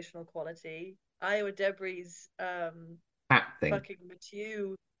improvisational quality. Iowa Debris' fucking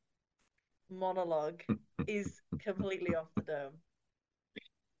Mathieu monologue is completely off the dome.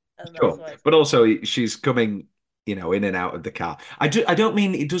 And that's why but also she's coming, in and out of the car. I don't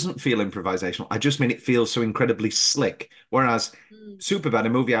mean it doesn't feel improvisational. I just mean it feels so incredibly slick. Whereas Superbad, a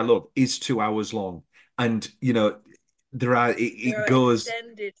movie I love, is 2 hours long. And, there are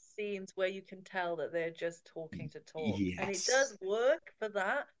extended scenes where you can tell that they're just talking to talk. Yes. And it does work for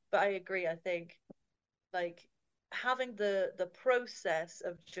that. But I agree. I think like having the process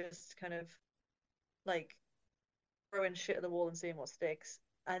of just kind of like throwing shit at the wall and seeing what sticks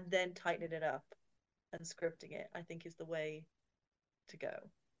and then tightening it up and scripting it, I think is the way to go.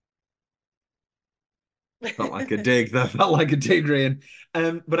 Felt like a dig. That felt like a dig, Ryan.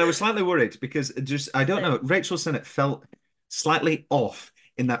 But I was slightly worried because I don't know. Rachel Sennett felt slightly off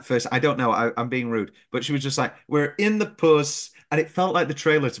in that first. I don't know. I'm being rude, but she was just like, "We're in the puss," and it felt like the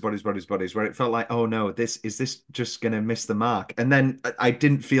trailer to Bodies, Bodies, Bodies, where it felt like, "Oh no, is this just gonna miss the mark?" And then I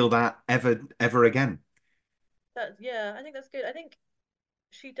didn't feel that ever again. Yeah, I think that's good. I think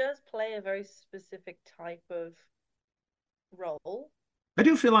she does play a very specific type of role. I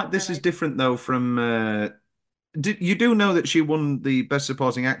do feel like this is different though from. You do know that she won the Best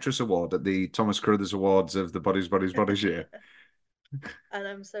Supporting Actress award at the Thomas Crothers Awards of the Bodies, Bodies, Bodies year. And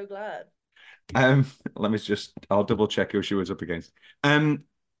I'm so glad. Let me I'll double check who she was up against. I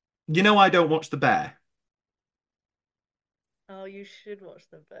don't watch The Bear. Oh, you should watch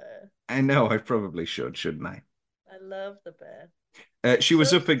The Bear. I know, I probably shouldn't I? I love The Bear. She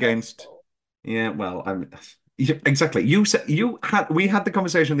was up against. Yeah, well, exactly. We had the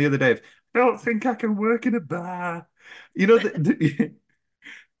conversation the other day of, I don't think I can work in a bar. That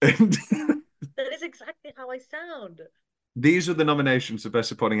is exactly how I sound. These are the nominations for Best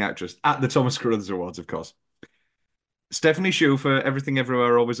Supporting Actress at the Thomas Crothers Awards, of course. Stephanie Shu for Everything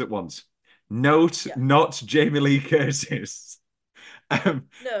Everywhere Always at Once. Not Jamie Lee Curtis. No,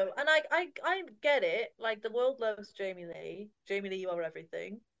 and I get it. Like, the world loves Jamie Lee. Jamie Lee, you are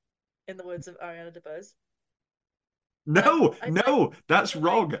everything, in the words of Ariana DeBose. No, that's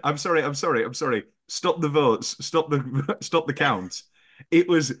wrong. I'm sorry. Stop the votes. Stop the count. It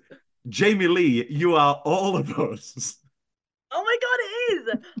was Jamie Lee, you are all of us. Oh my God, it is!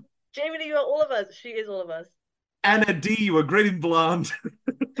 Jamie Lee, you are all of us. She is all of us. Anna D, you were great in Blonde.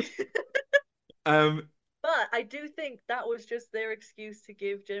 But I do think that was just their excuse to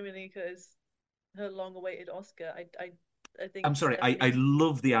give Jamie Lee Curtis her long-awaited Oscar. I think. I'm sorry. I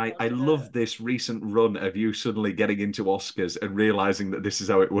love this recent run of you suddenly getting into Oscars and realizing that this is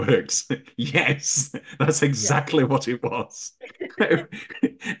how it works. Yes, that's exactly what it was.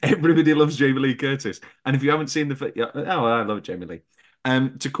 Everybody loves Jamie Lee Curtis, and if you haven't seen I love Jamie Lee.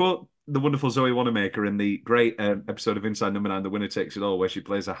 To quote the wonderful Zoe Wanamaker in the great episode of Inside Number 9, The Winner Takes It All, where she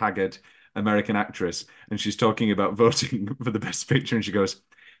plays a haggard American actress, and she's talking about voting for the Best Picture, and she goes,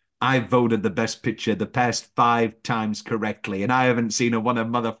 I voted the Best Picture the past 5 times correctly, and I haven't seen one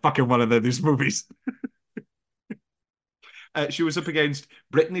of these movies. She was up against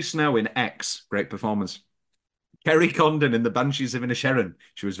Brittany Snow in X, great performance. Kerry Condon in The Banshees of Inisherin,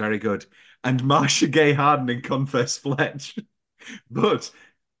 she was very good. And Marcia Gay Harden in Confess Fletch. But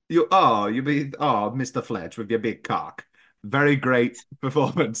Mr. Fletch with your big cock. Very great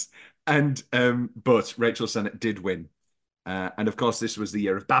performance. And but Rachel Sennett did win. And of course, this was the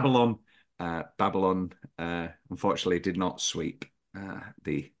year of Babylon. Babylon, unfortunately, did not sweep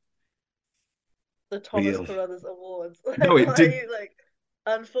the Thomas real. Carruthers Awards. No, it did. Like,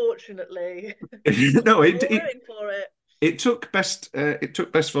 unfortunately, No, I'm rooting for it. It took best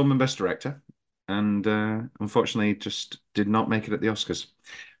film and best director, and unfortunately, just did not make it at the Oscars.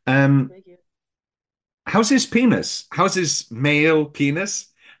 How's his penis? How's his male penis?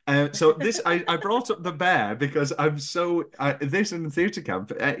 So this I brought up the bear because I'm so this in the theatre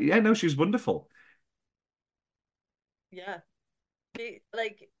camp. Yeah, no, she's wonderful. Yeah,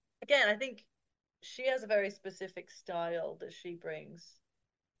 like again, I think she has a very specific style that she brings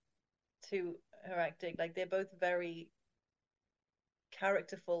to her acting. Like they're both very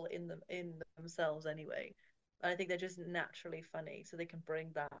characterful in themselves anyway. And I think they're just naturally funny, so they can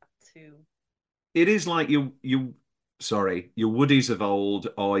bring that to. It is like your Woodies of old,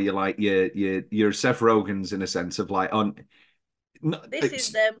 or you're like your Seth Rogen's in a sense of like on. No, this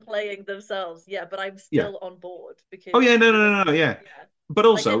is them playing themselves, yeah, but I'm still on board because. Oh yeah, no, yeah. But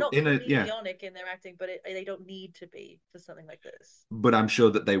also like in a chameleonic in their acting, but they don't need to be for something like this. But I'm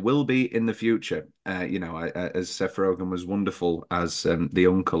sure that they will be in the future. As Seth Rogen was wonderful as the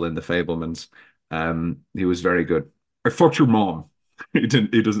uncle in The Fabelmans. He was very good. I thought your mom. He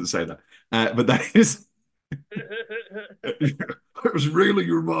didn't. He doesn't say that. But that is. It was really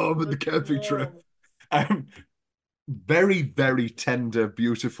your mom in the camping trip. Very, very tender,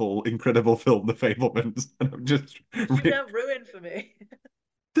 beautiful, incredible film, The Fabelmans. And I'm just. You can't ruin for me.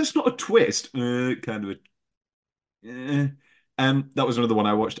 There's not a twist. Kind of a. That was another one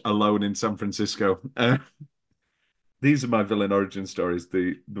I watched alone in San Francisco. These are my villain origin stories,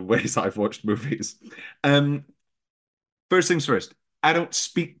 the ways I've watched movies. First things first, I don't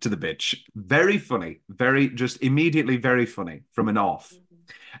speak to the bitch. Very funny, just immediately very funny from an off.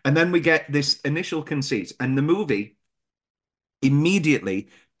 And then we get this initial conceit, and the movie immediately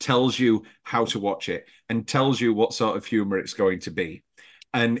tells you how to watch it and tells you what sort of humor it's going to be.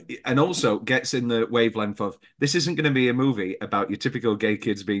 And also gets in the wavelength of this isn't going to be a movie about your typical gay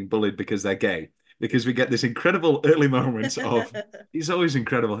kids being bullied because they're gay. Because we get this incredible early moments of he's always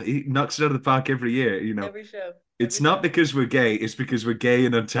incredible. He knocks it out of the park every year, Every show. It's not because we're gay, it's because we're gay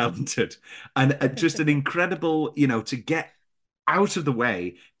and untalented. And just an incredible, to get out of the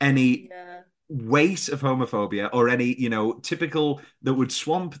way any weight of homophobia or any, typical that would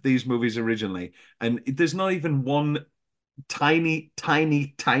swamp these movies originally. And there's not even one tiny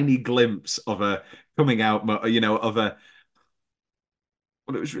glimpse of a coming out, of a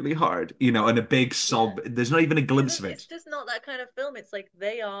well, it was really hard, and a big sob. There's not even a glimpse of it. It's just not that kind of film. It's like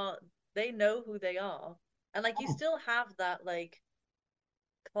they know who they are. And like you still have that like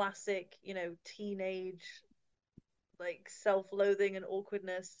classic, teenage like self-loathing and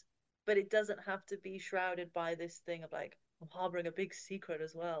awkwardness, but it doesn't have to be shrouded by this thing of like I'm harboring a big secret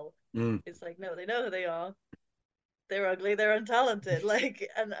as well. It's like no, they know who they are. They're ugly, they're untalented,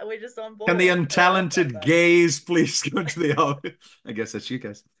 and we're just on board. Can the untalented gays please go to the office? I guess that's you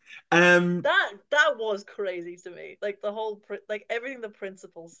guys. That was crazy to me. Like the whole, everything the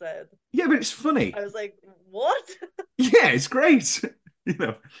principal said. Yeah, but it's funny. I was like, what? Yeah, it's great.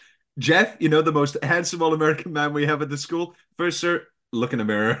 Jeff, the most handsome all-American man we have at the school. First, sir, look in the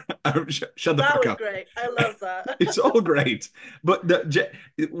mirror. Shut the fuck up. That was great. I love that. It's all great. But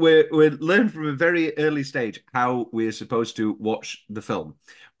we're learned from a very early stage how we're supposed to watch the film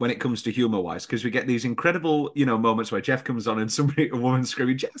when it comes to humor-wise, because we get these incredible, moments where Jeff comes on and a woman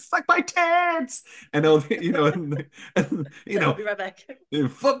screaming, "Jeff's like my tits!" and all, I'll be right back.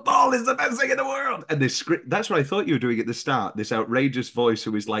 Football is the best thing in the world. And this script, that's what I thought you were doing at the start. This outrageous voice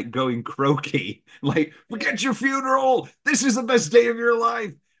who is like going croaky, like, "Forget your funeral. This is the best day of your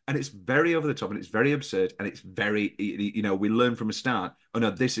life." And it's very over the top and it's very absurd and it's very, we learn from a start, oh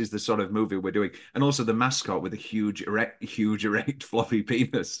no, this is the sort of movie we're doing. And also the mascot with a huge erect floppy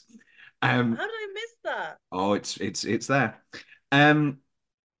penis. How did I miss that? Oh, it's there. And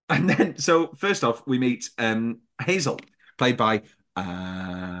then, so first off, we meet Hazel, played by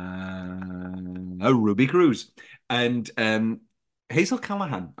Ruby Cruz. And Hazel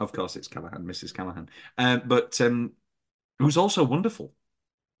Callahan, of course it's Callahan, Mrs. Callahan. But it was also wonderful.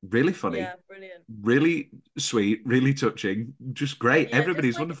 Really funny, yeah, brilliant, really sweet, really touching, just great. Yeah,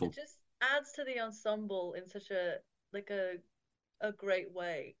 Everybody's just wonderful. It just adds to the ensemble in such a great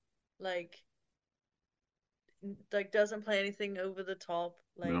way. Like doesn't play anything over the top.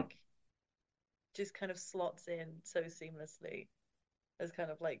 Just kind of slots in so seamlessly as kind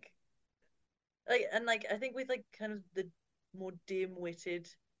of like I think with kind of the more dim-witted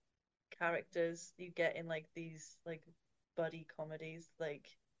characters you get in these buddy comedies,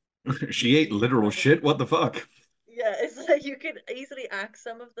 she ate literal shit. What the fuck? Yeah, it's like you could easily axe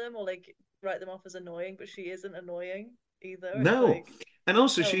some of them or like write them off as annoying, but she isn't annoying either. It's No. like, And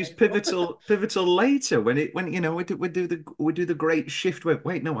also, oh, she's Hazel. pivotal later when you know we do the great shift where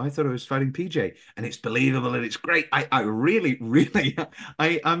wait no I thought I was fighting PJ and it's believable and it's great. I really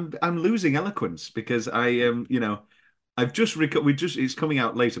I'm losing eloquence because you know I've just we just it's coming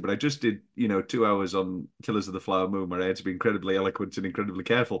out later but I just did 2 hours on Killers of the Flower Moon where I had to be incredibly eloquent and incredibly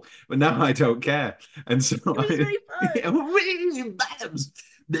careful but now I don't care and so It was really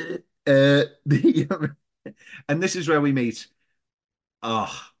the and this is where we meet.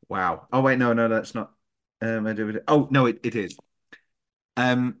 Oh, wow. Oh, wait, no, that's not. Oh, no, it is.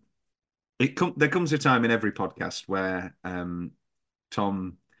 Um, there comes a time in every podcast where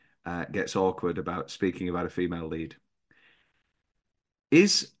Tom gets awkward about speaking about a female lead.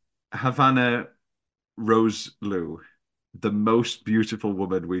 Is Havana Rose Lou the most beautiful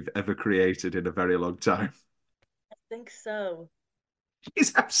woman we've ever created in a very long time? I think so.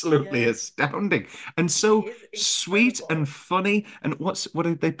 She's absolutely astounding and so sweet and funny. And what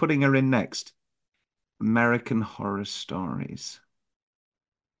are they putting her in next? American Horror Stories.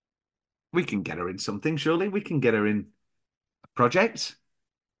 We can get her in something, surely. We can get her in a project.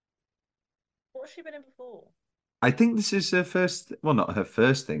 What has she been in before? I think this is her first, well, not her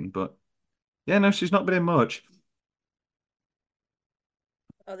first thing, but yeah, no, she's not been in much.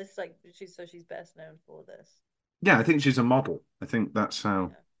 Oh, this is like she's best known for this. Yeah, I think she's a model. I think that's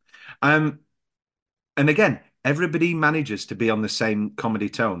how. And again, everybody manages to be on the same comedy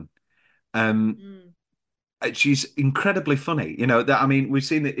tone. She's incredibly funny. That I mean, we've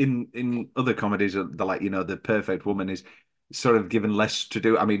seen it in other comedies. The like, the perfect woman is sort of given less to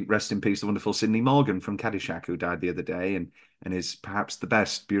do. I mean, rest in peace, the wonderful Sydney Morgan from Caddyshack, who died the other day, and is perhaps the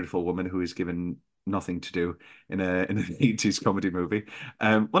best beautiful woman who is given nothing to do in an 80s comedy movie.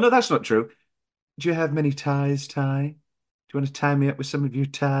 Well, no, that's not true. Do you have many ties, Ty? Do you want to tie me up with some of your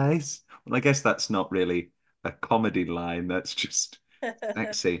ties? Well, I guess that's not really a comedy line. That's just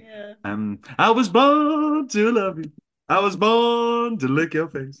sexy. Yeah. I was born to love you. I was born to lick your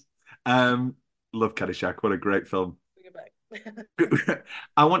face. Love Caddyshack. What a great film.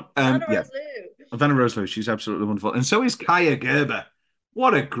 I want yeah. Vanna Rose Lou. She's absolutely wonderful. And so is Kaya Gerber.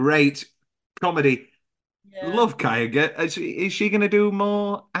 What a great comedy. Yeah. Love Kaya Gerber. Is she going to do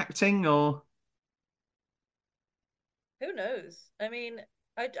more acting or? Who knows? I mean,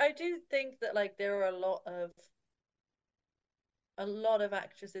 I do think that like there are a lot of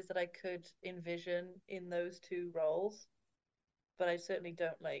actresses that I could envision in those two roles, but I certainly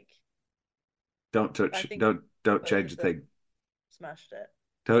don't like. Don't touch. Don't change a thing. Smashed it.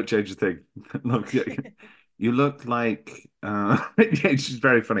 Don't change a thing. Look, you look like. Yeah, she's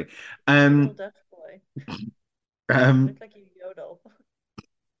very funny. Little Dutch boy. Look like you yodel.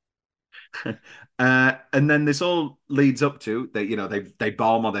 And then this all leads up to they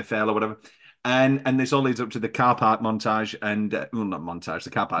bomb or they fail or whatever, and this all leads up to the car park montage and well, not montage, the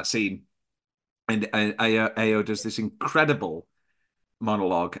car park scene, and Ao does this incredible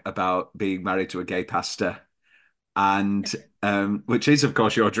monologue about being married to a gay pastor, and which is of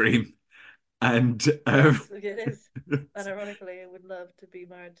course your dream, and it is, and ironically, I would love to be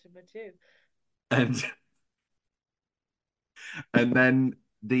married to a Jew, and then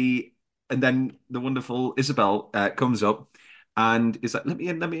the wonderful Isabel comes up and is like, let me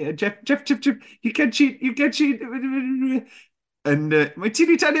in, Jeff, you can't cheat, and my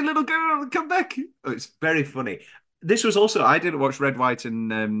teeny tiny little girl, come back. Oh, it's very funny. This was also, I didn't watch Red, White,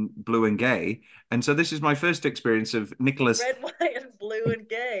 and Blue and Gay, and so this is my first experience of Nicholas. Red, White, and Blue and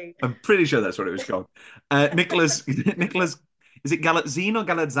Gay. I'm pretty sure that's what it was called. Nicholas, is it Galatzine or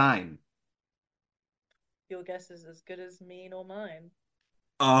Galatzine? Your guess is as good as mine or mine.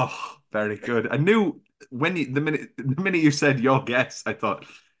 Oh, very good. I knew when the minute you said your guess, I thought,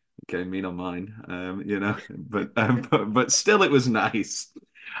 okay, me or mine. But still, it was nice.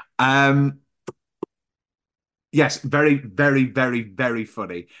 Yes, very, very, very, very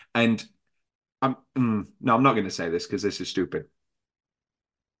funny. And no, I'm not going to say this because this is stupid.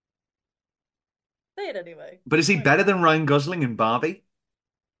 Say it anyway. But is he better than Ryan Gosling in Barbie?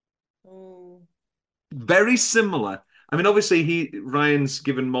 Oh. Very similar. I mean, obviously, Ryan's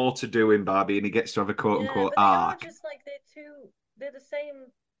given more to do in Barbie, and he gets to have a quote unquote arc. They are just like they're the same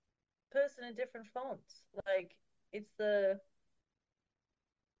person in different fonts. Like it's the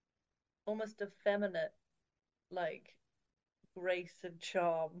almost effeminate, like grace and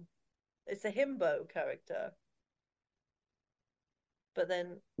charm. It's a himbo character. But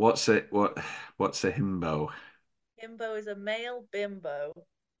then what's a himbo? Himbo is a male bimbo.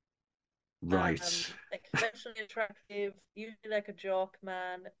 Right. Exceptionally attractive, usually like a jock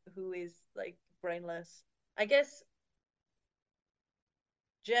man who is like brainless I guess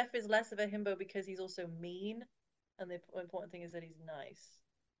Jeff is less of a himbo because he's also mean, and the important thing is that he's nice.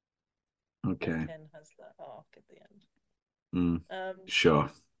 Okay. And Ken has that arc at the end. Sure.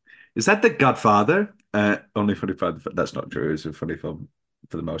 Is that The Godfather? Only funny part. That's not true. It's a funny film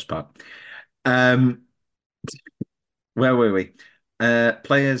for the most part. Where were we?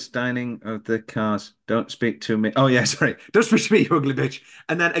 Players dining of the cars. Don't speak to me. Oh yeah, sorry. Don't speak to me, you ugly bitch.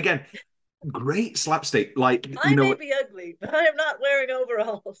 And then again, great slapstick. Like I may be ugly, but I am not wearing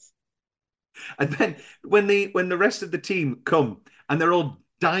overalls. And then when the rest of the team come and they're all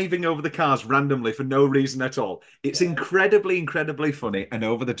diving over the cars randomly for no reason at all, it's incredibly, incredibly funny and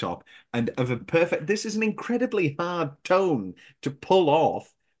over the top and of a perfect. This is an incredibly hard tone to pull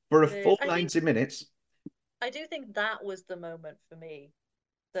off for a full 90 minutes. I do think that was the moment for me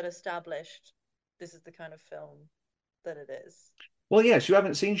that established this is the kind of film that it is. Well, yes, you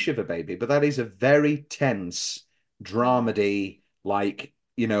haven't seen Shiver Baby, but that is a very tense, dramedy, like,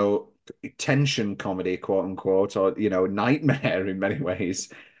 tension comedy, quote unquote, or, nightmare in many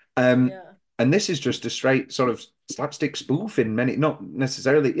ways. And this is just a straight sort of slapstick spoof in many, not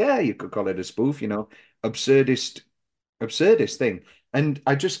necessarily, you could call it a spoof, absurdist thing. And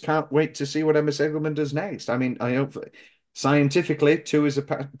I just can't wait to see what Emma Seligman does next. I mean, I hope scientifically, two is a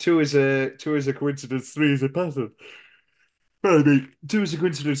coincidence, three is a pattern. Well, I mean, two is a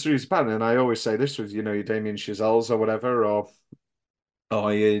coincidence, three is a pattern. And I always say this with, your Damien Chazelles or whatever, or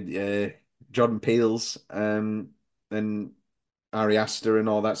Jordan Peele's, and Ari Aster and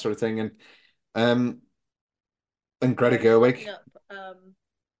all that sort of thing, and Greta Gerwig.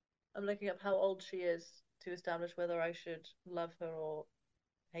 I'm looking up how old she is to establish whether I should love her or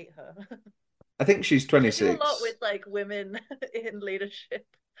hate her. I think she's 26. I do a lot with like women in leadership.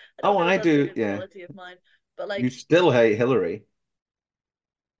 I do. Yeah. Quality of mine, but like you still hate Hillary.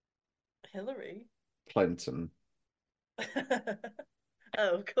 Hillary Clinton.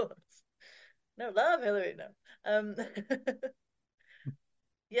 Oh, of course. No, love Hillary. No.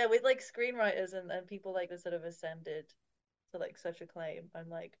 Yeah, with like screenwriters and people like that sort of ascended to like such acclaim, I'm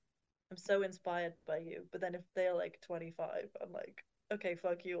so inspired by you. But then if they're like 25, I'm like, okay,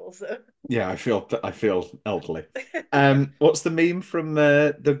 fuck you also. Yeah, I feel elderly. What's the meme from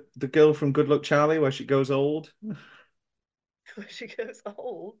the girl from Good Luck Charlie where she goes old? Where she goes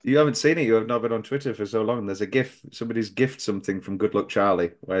old? You haven't seen it. You have not been on Twitter for so long. There's a GIF. Somebody's gift something from Good Luck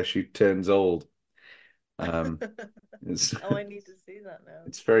Charlie where she turns old. I need to see that now.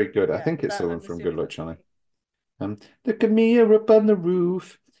 It's very good. I think it's someone from Good Luck Charlie. Look at me, you're up on the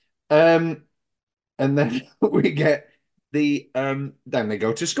roof. And then we get then they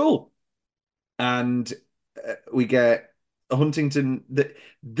go to school, and we get Huntington.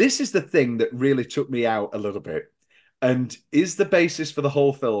 This is the thing that really took me out a little bit, and is the basis for the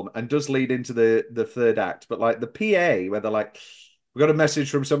whole film, and does lead into the third act. But like the PA, where they're like, "We got a message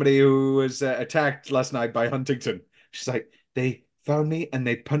from somebody who was attacked last night by Huntington." She's like, "They found me and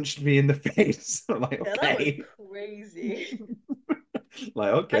they punched me in the face." I'm like, okay, that was crazy.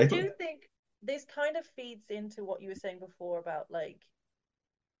 Like, okay. I do think this kind of feeds into what you were saying before about like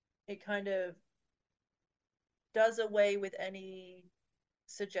it kind of does away with any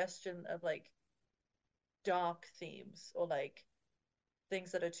suggestion of like dark themes or like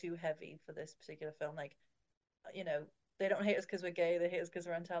things that are too heavy for this particular film. Like, they don't hate us because we're gay, they hate us because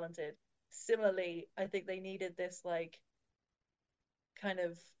we're untalented. Similarly, I think they needed this like kind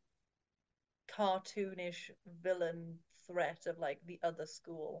of cartoonish villain threat of like the other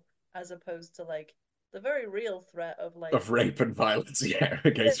school, as opposed to like the very real threat of like rape and violence,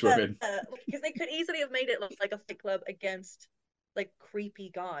 against women. Because they could easily have made it look like a fight club against like creepy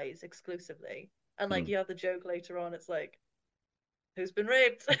guys exclusively, and like you have the joke later on. It's like, who's been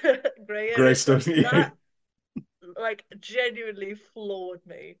raped? Gray stuff. That like genuinely floored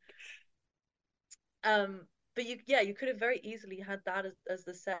me. But you could have very easily had that as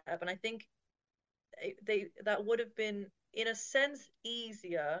the setup, and I think that would have been in a sense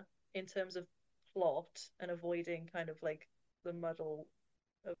easier in terms of plot and avoiding kind of like the muddle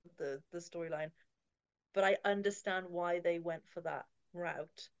of the storyline. But I understand why they went for that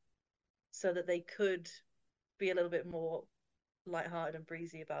route, so that they could be a little bit more lighthearted and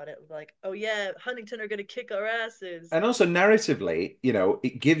breezy about it. Like, oh yeah, Huntington are going to kick our asses. And also narratively,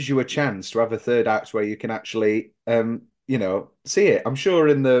 it gives you a chance to have a third act where you can actually, see it. I'm sure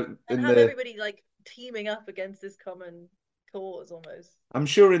everybody like teaming up against this common cause almost. I'm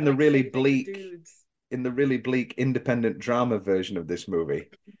sure in the really bleak, independent drama version of this movie,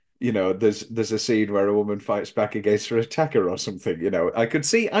 there's a scene where a woman fights back against her attacker or something. I can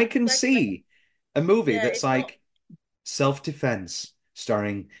see a movie that's like self-defense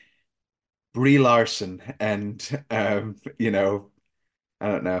starring Brie Larson and I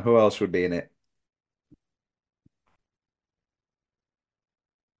don't know who else would be in it.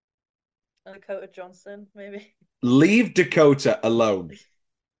 Dakota Johnson, maybe. Leave Dakota alone.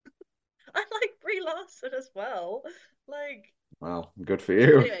 I like Brie Larson as well. Like, Well, good for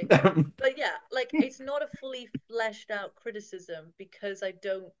you. anyway, but yeah, like it's not a fully fleshed out criticism because I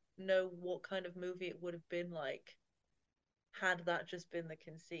don't know what kind of movie it would have been like had that just been the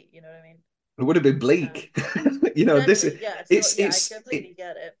conceit. You know what I mean? It would have been bleak. This Exactly. Yeah. it's So, yeah, it's I completely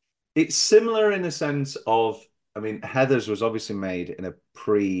get it. it's similar in a sense of, I mean, Heathers was obviously made in a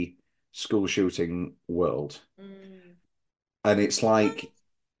pre-school shooting world. Mm. And it's like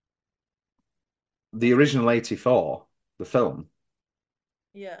the original 84, the film.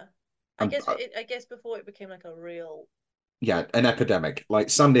 Yeah. I I guess before it became like a real. Yeah, an epidemic. Like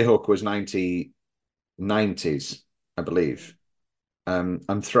Sandy Hook was 1990s, I believe.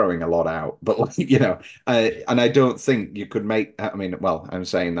 I'm throwing a lot out, but and I don't think you could make. I mean, well, I'm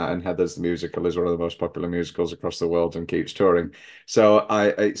saying that, and Heathers the musical is one of the most popular musicals across the world and keeps touring. So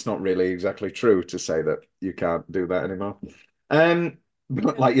it's not really exactly true to say that you can't do that anymore. But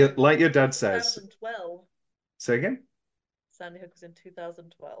like your dad says. 2012. Say again. Sandy Hook was in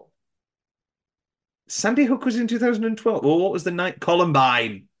 2012. Sandy Hook was in 2012. Well, what was the night?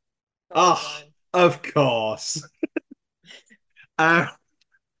 Columbine. Oh, of course. You're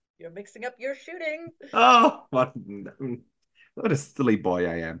mixing up your shooting. Oh, what a silly boy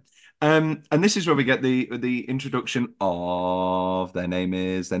I am. And this is where we get the introduction of their name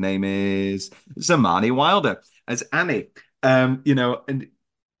is Zamani Wilder as Annie. And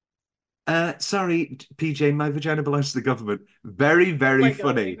sorry, PJ, my vagina belongs to the government. Very, very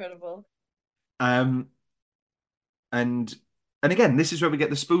funny. Incredible. And again, this is where we get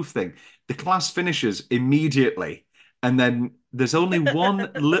the spoof thing. The class finishes immediately, and then there's only one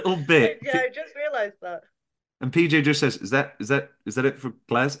little bit. Yeah, I just realized that. And PJ just says, "Is that it for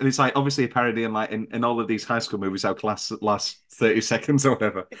class?" And it's like obviously a parody, and like in all of these high school movies, how class lasts 30 seconds or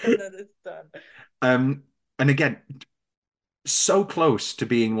whatever. And then it's done. And again, so close to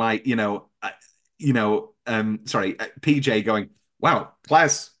being like, PJ going, "Wow,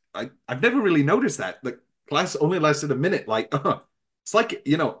 class, I've never really noticed that. The class only lasted a minute. Like, it's like,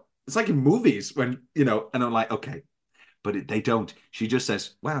 it's like in movies when, and I'm like, okay, but they don't. She just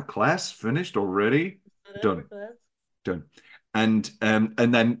says, wow, class finished already. Done. And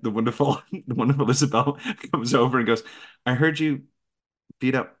then the wonderful Isabel comes over and goes, I heard you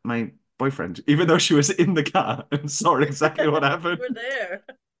beat up my boyfriend, even though she was in the car and saw exactly what happened. We're there.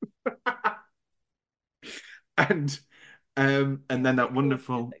 And then that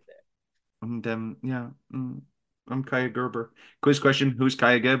wonderful and I'm Kaya Gerber. Quiz question: who's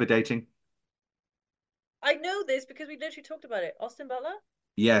Kaya Gerber dating? I know this because we literally talked about it. Austin Butler?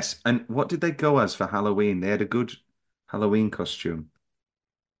 Yes. And what did they go as for Halloween? They had a good Halloween costume.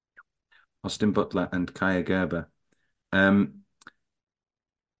 Austin Butler and Kaya Gerber.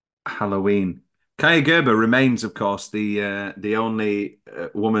 Halloween. Kaya Gerber remains, of course, the only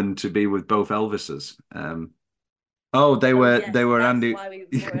woman to be with both Elvises. They were Andy. Why we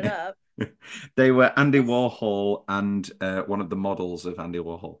brought it up. They were Andy Warhol and one of the models of Andy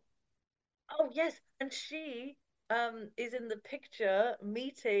Warhol. Oh yes, and she is in the picture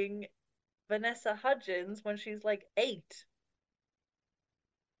meeting Vanessa Hudgens when she's like 8.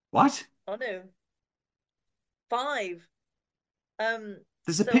 What? Oh no, 5.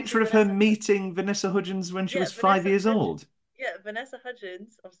 There's a picture of her meeting Vanessa Hudgens when she was 5 years old. Yeah, Vanessa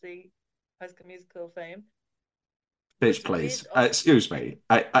Hudgens, obviously, High School Musical fame. Bitch, please. Excuse me.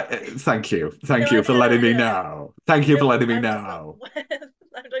 I thank you. Thank you for letting me know. Thank you for letting me know.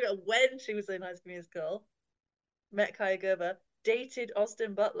 I'm talking about when she was in High School Musical, met Kaya Gerber, dated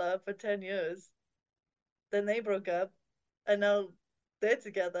Austin Butler for 10 years. Then they broke up, and now they're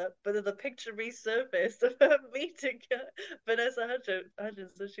together. But then the picture resurfaced of her meeting Vanessa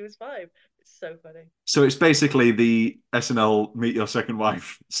Hudgens when she was 5. It's so funny. So it's basically the SNL Meet Your Second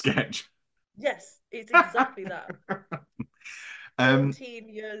Wife sketch. Yes, it's exactly that. 14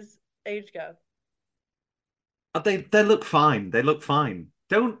 years age gap. They look fine. They look fine.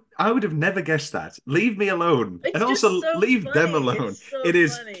 I would have never guessed that. Leave me alone. It's and also so leave funny. them alone. It's so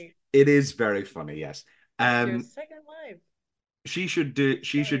funny. It is very funny, yes. Your second wife. She should date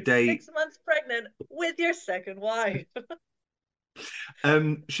 6 months pregnant with your second wife.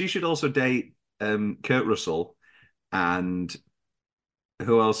 She should also date Kurt Russell, and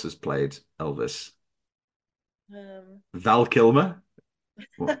who else has played Elvis? Val Kilmer.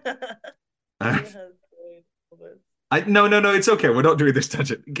 No, it's okay. We're not doing this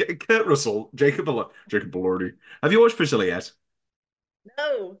tangent. Kurt Russell, Jacob Elordi. Have you watched Priscilla yet?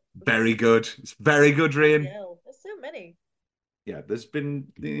 No. Very good. It's very good, Rian. Yeah, there's so many. Yeah, there's been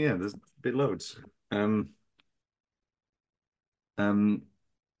loads. And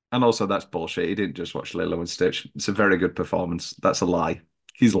also that's bullshit. He didn't just watch Lilo and Stitch. It's a very good performance. That's a lie.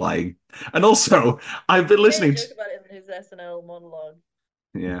 He's lying. And also, I've been listening to joke about it in his SNL monologue.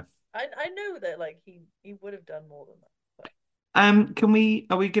 Yeah. I know that like he would have done more than that.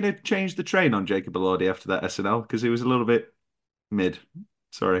 Are we gonna change the train on Jacob Elordi after that SNL? Because he was a little bit mid.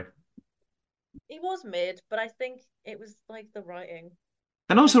 Sorry. He was mid, but I think it was like the writing.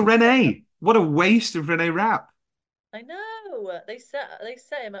 And also Renee. What a waste of Renee Rapp. I know. They set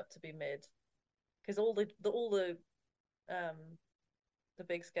him up to be mid. Because all the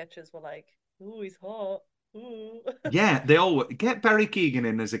big sketches were like, ooh, he's hot. Ooh. Yeah, they all get Barry Keoghan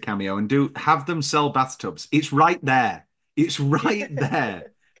in as a cameo and have them sell bathtubs. It's right there. It's right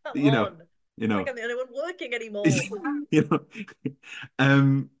there. Come on. You know. I think I'm the only one working anymore. You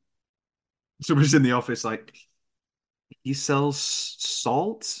know. Somebody's in the office like, he sells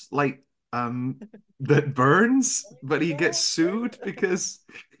salt, like that burns, but he gets sued because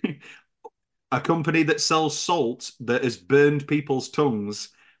a company that sells salt that has burned people's tongues,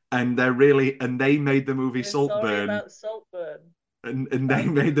 and they made the movie Saltburn. Sorry about Saltburn. And they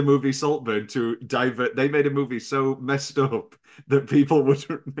made the movie Saltburn to divert. They made a movie so messed up that people would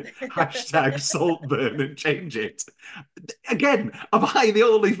hashtag Saltburn and change it. Again, am I the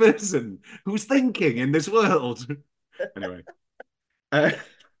only person who's thinking in this world? Anyway, I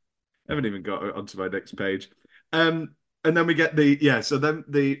haven't even got onto my next page. And then we get so then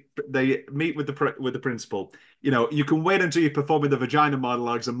they meet with the principal. You know, you can wait until you're performing the vagina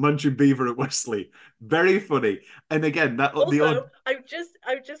monologues and Munching Beaver at Wesley. Very funny. And again, that also, I've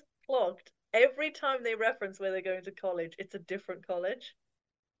just clocked every time they reference where they're going to college, it's a different college.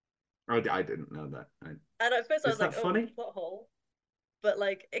 I didn't know that. And at first I was like, funny? Oh, plot hole. But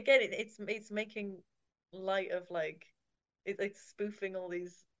like again, it's making light of like it's like spoofing all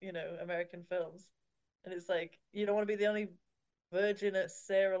these, you know, American films. And it's like, you don't want to be the only virgin at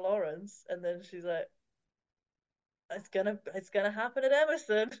Sarah Lawrence. And then she's like, it's gonna happen at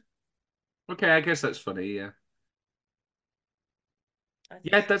Emerson. Okay, I guess that's funny, yeah.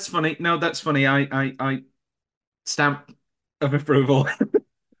 Yeah, that's funny. No, that's funny. I stamp of approval.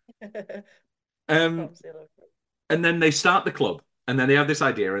 And then they start the club. And then they have this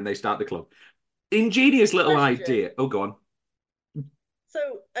idea and they start the club. Ingenious little idea. Oh, go on. So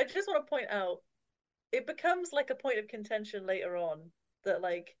I just want to point out, it becomes like a point of contention later on that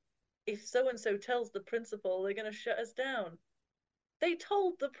like if so and so tells the principal they're going to shut us down. They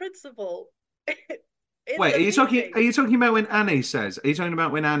told the principal. Wait, are you talking about when Annie says? Are you talking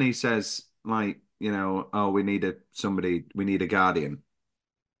about when Annie says like, you know, oh, we need a guardian?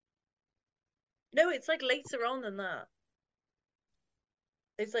 No, it's like later on than that.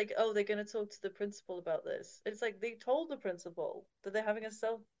 It's like, oh, they're going to talk to the principal about this. It's like they told the principal that they're having a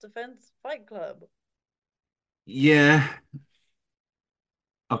self-defense fight club. Yeah.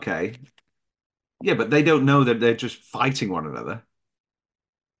 Okay. Yeah, but they don't know that they're just fighting one another.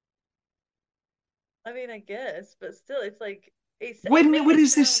 I mean, I guess, but still, it's like when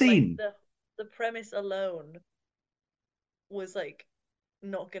is this scene? Like the premise alone was like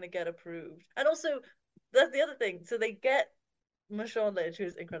not going to get approved, and also that's the other thing. So they get Marshawn Lynch,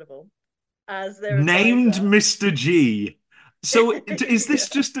 who's incredible, as their named advisor. Mr. G. So is this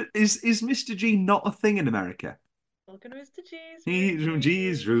just is Mr. G not a thing in America? Welcome to Mr. G's room.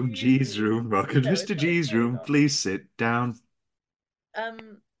 G's room. G's room. Welcome to Mr. G's room. Please sit down.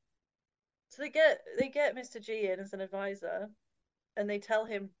 So they get Mr. G in as an advisor, and they tell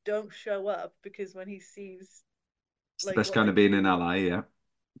him don't show up because when he sees it's the best kind of being an ally, yeah.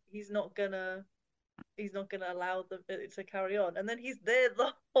 He's not gonna allow it to carry on, and then he's there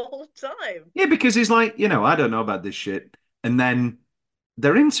the whole time. Yeah, because he's like, you know, I don't know about this shit, and then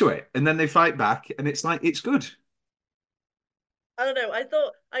they're into it, and then they fight back, and it's like it's good. I don't know.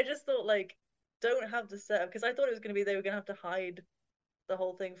 I just thought like don't have the setup because I thought it was going to be they were going to have to hide the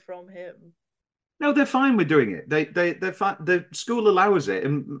whole thing from him. No, they're fine with doing it. They're fine. The school allows it,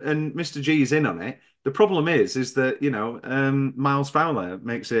 and Mr. G is in on it. The problem is that, you know, Miles Fowler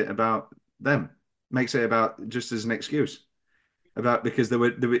makes it about them, makes it about just as an excuse about because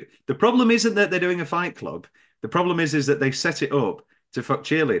the problem isn't that they're doing a fight club. The problem is that they set it up to fuck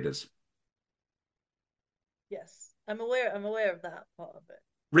cheerleaders. Yes, I'm aware of that part of it.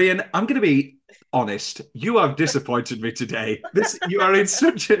 Rian, I'm going to be honest. You have disappointed me today. You are in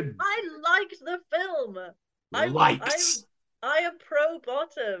such a. I liked the film. I am pro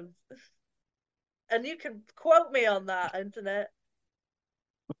Bottoms, and you can quote me on that, internet.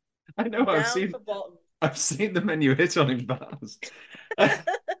 I know. I've seen. For Bottoms. I've seen the menu hit on in bars. I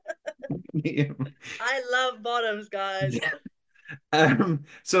love bottoms, guys.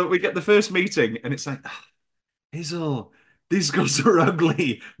 So we get the first meeting, and it's like, Hazel, these girls are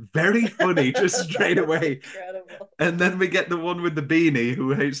ugly. Very funny, just straight away. Incredible. And then we get the one with the beanie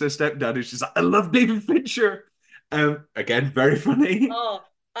who hates her stepdad, and she's like, I love David Fincher. Again, very funny. Oh,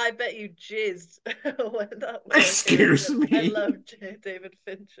 I bet you jizzed when that was. Excuse me. I love David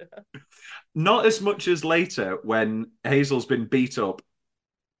Fincher. Not as much as later when Hazel's been beat up.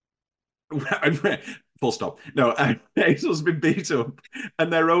 Full stop. No, Hazel's been beat up,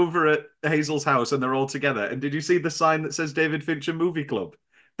 and they're over at Hazel's house, and they're all together. And did you see the sign that says David Fincher Movie Club?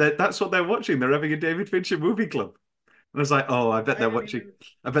 That's what they're watching. They're having a David Fincher Movie Club. And I was like, oh, I bet they're watching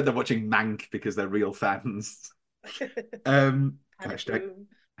Mank because they're real fans. Hashtag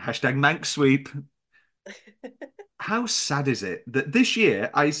Mank sweep. How sad is it that this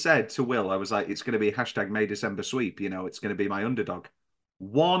year I said to Will, I was like, it's going to be hashtag May December sweep. You know, it's going to be my underdog.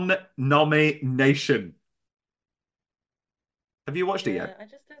 1 nomination. Have you watched it yet? I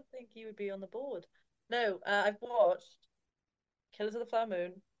just don't think he would be on the board. No, I've watched Killers of the Flower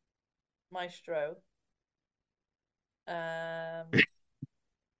Moon, Maestro. Well,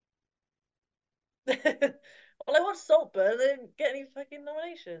 I watched Saltburn. They didn't get any fucking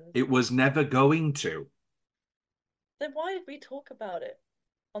nominations. It was never going to. Then why did we talk about it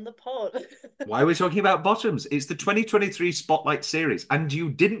on the pod? Why are we talking about bottoms? It's the 2023 Spotlight series, and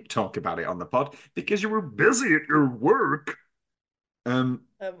you didn't talk about it on the pod because you were busy at your work. I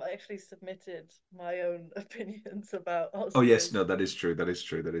actually submitted my own opinions about Oscars. Oh yes, no, that is true. That is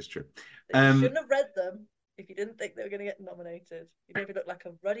true. That is true. You shouldn't have read them if you didn't think they were going to get nominated. You made me look like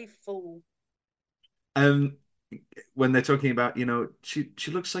a ruddy fool. When they're talking about, you know, she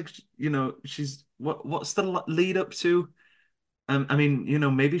looks like, you know, she's what's the lead up to? I mean, you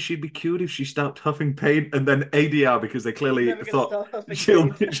know, maybe she'd be cute if she stopped huffing paint, and then ADR, because they clearly thought she'll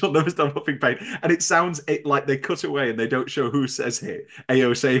never stop huffing paint. And it sounds like they cut away and they don't show who says it,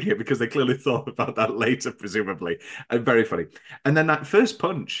 AO saying it, because they clearly thought about that later, presumably. And very funny. And then that first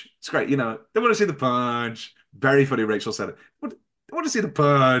punch, it's great. You know, they want to see the punch. Very funny, Rachel said it. They want to see the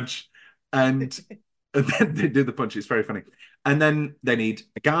punch. And then they do the punch. It's very funny. And then they need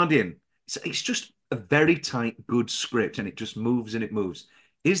a guardian. So it's just a very tight, good script, and it just moves and it moves.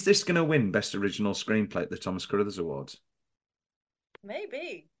 Is this going to win Best Original Screenplay at the Thomas Carruthers Awards?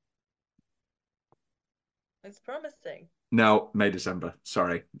 Maybe. It's promising. No, May, December.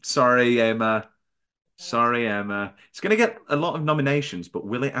 Sorry, Emma. Sorry, Emma. It's going to get a lot of nominations, but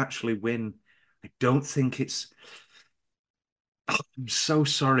will it actually win? I don't think it's... Oh, I'm so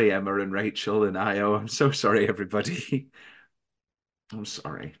sorry, Emma and Rachel and Io. I'm so sorry, everybody. I'm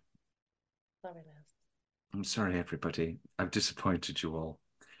sorry. I'm sorry, everybody. I've disappointed you all.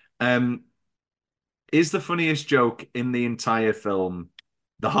 Is the funniest joke in the entire film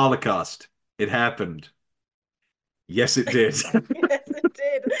the Holocaust? It happened. Yes, it did. Yes, it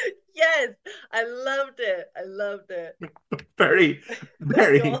did. Yes, I loved it. I loved it. Very,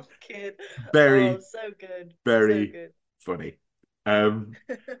 Goth kid. very, so good. Very so good. Funny.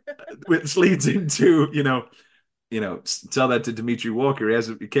 Which leads into, you know, tell that to Dimitri Walker.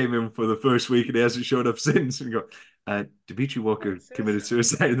 He came in for the first week and he hasn't showed up since. And you go, Dimitri Walker committed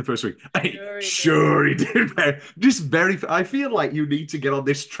suicide in the first week. Sure he did. Just I feel like you need to get on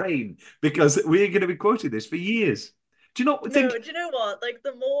this train because we're going to be quoting this for years. Do you not think? No, do you know what? Like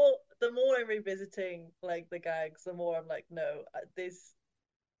the more I'm revisiting like the gags, the more I'm like, no, this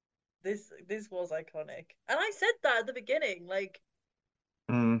was iconic. And I said that at the beginning, like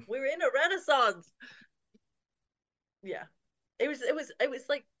we're in a renaissance. Yeah, it was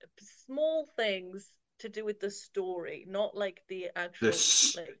like small things to do with the story, not like the actual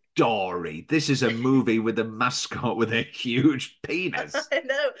story. This is a movie with a mascot with a huge penis. I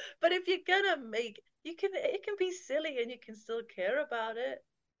know, but if you're gonna make, it can be silly and you can still care about it.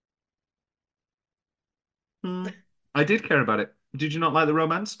 I did care about it. Did you not like the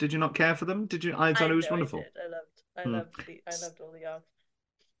romance? Did you not care for them? Did you? I thought it was wonderful. I loved all the arcs.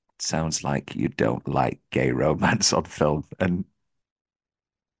 Sounds like you don't like gay romance on film, and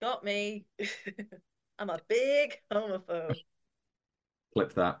got me. I'm a big homophobe.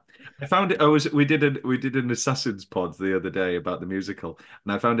 Clip that. I found it. We did an Assassins pod the other day about the musical,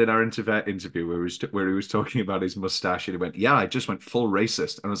 and I found in our interview where he was talking about his mustache, and he went, "Yeah, I just went full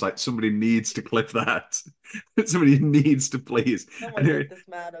racist," and I was like, "Somebody needs to clip that. Somebody needs to please." Someone get this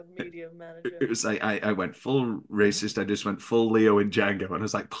man a media manager. It was like I went full racist. I just went full Leo in Django, and I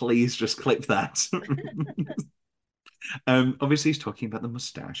was like, "Please, just clip that." Obviously, he's talking about the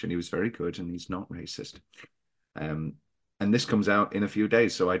mustache, and he was very good, and he's not racist. and this comes out in a few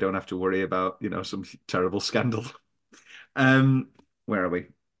days, so I don't have to worry about, some terrible scandal. Where are we?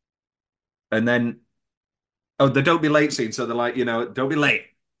 And then, the don't be late scene. So they're like, don't be late.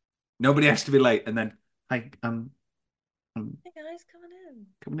 Nobody has to be late. And then, hey guys,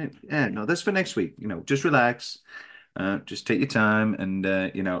 coming in. Yeah, no, that's for next week. Just relax. Just take your time, and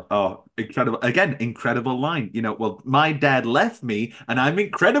incredible. Again, incredible line. Well, my dad left me, and I'm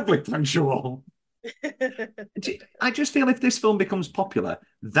incredibly punctual. I just feel if this film becomes popular,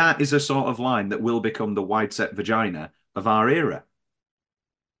 that is a sort of line that will become the wide set vagina of our era.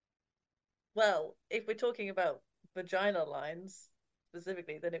 Well, if we're talking about vagina lines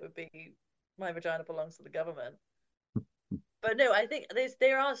specifically, then it would be "My vagina belongs to the government." But no, I think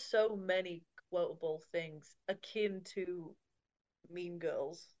there are so many quotable things akin to Mean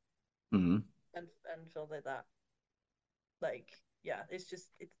Girls and films like that. Like, yeah, it's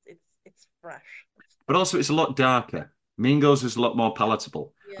just it's fresh. But also, it's a lot darker. Mean Girls is a lot more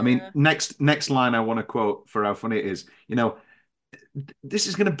palatable. Yeah. I mean, next line I want to quote for how funny it is. This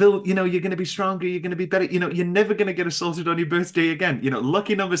is going to build. You're going to be stronger. You're going to be better. You're never going to get assaulted on your birthday again.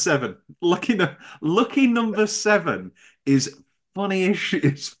 Lucky number 7. Lucky number 7 is funny-ish.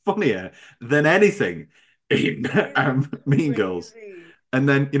 It's funnier than anything in Mean Girls. And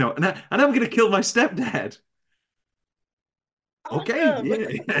then and I'm going to kill my stepdad. Okay,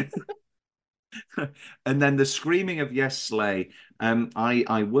 yeah. And then the screaming of "Yes, slay."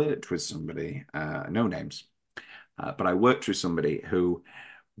 I worked with somebody, no names, but I worked with somebody who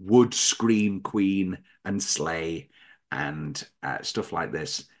would scream "Queen" and "slay" and stuff like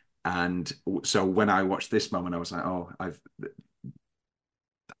this. And so when I watched this moment, I was like, "Oh,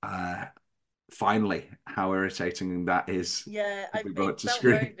 finally, how irritating that is." Yeah, I felt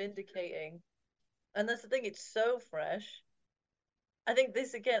very vindicating, and that's the thing. It's so fresh. I think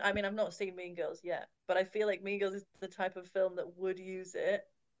this again. I mean, I've not seen Mean Girls yet, but I feel like Mean Girls is the type of film that would use it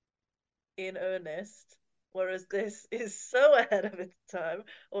in earnest, whereas this is so ahead of its time,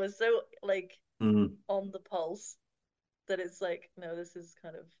 or so on the pulse, that it's like, no, this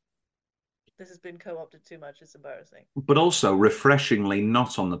has been co-opted too much. It's embarrassing. But also refreshingly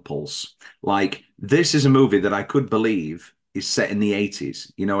not on the pulse. Like, this is a movie that I could believe is set in the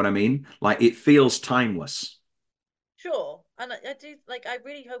 80s. You know what I mean? Like, it feels timeless. Sure. And I do, I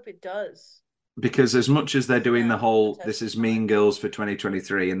really hope it does. Because as much as they're doing the whole, this is Mean Girls for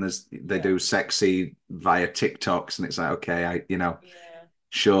 2023, and they do sexy via TikToks, and it's like, okay,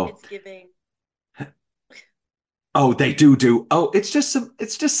 sure. It's giving. Oh, they do. Oh, it's just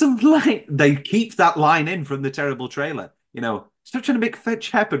some line. They keep that line in from the terrible trailer. Stop trying to make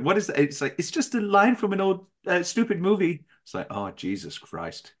fetch happen. What is that? It's like, it's just a line from an old stupid movie. It's like, oh, Jesus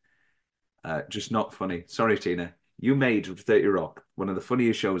Christ. Just not funny. Sorry, Tina. You made 30 Rock one of the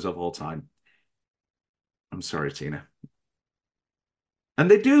funniest shows of all time. I'm sorry, Tina. And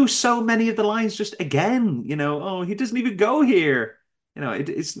they do so many of the lines just again. Oh, he doesn't even go here.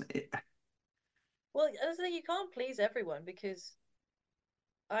 It's. Well, I was like, you can't please everyone, because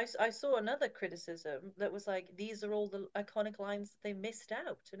I saw another criticism that was like, these are all the iconic lines they missed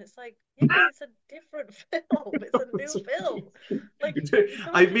out, and it's like, yeah, it's a different film. It's a new film. Like,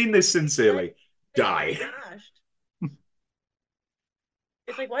 I mean this sincerely. Die.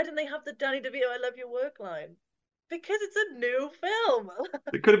 It's like, why didn't they have the Danny DeVito "I love your work" line? Because it's a new film.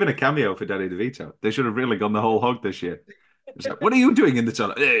 It could have been a cameo for Danny DeVito. They should have really gone the whole hog this year. It's like, what are you doing in the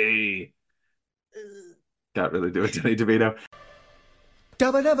tunnel? Hey. Can't really do a Danny DeVito.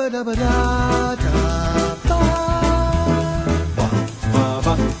 Da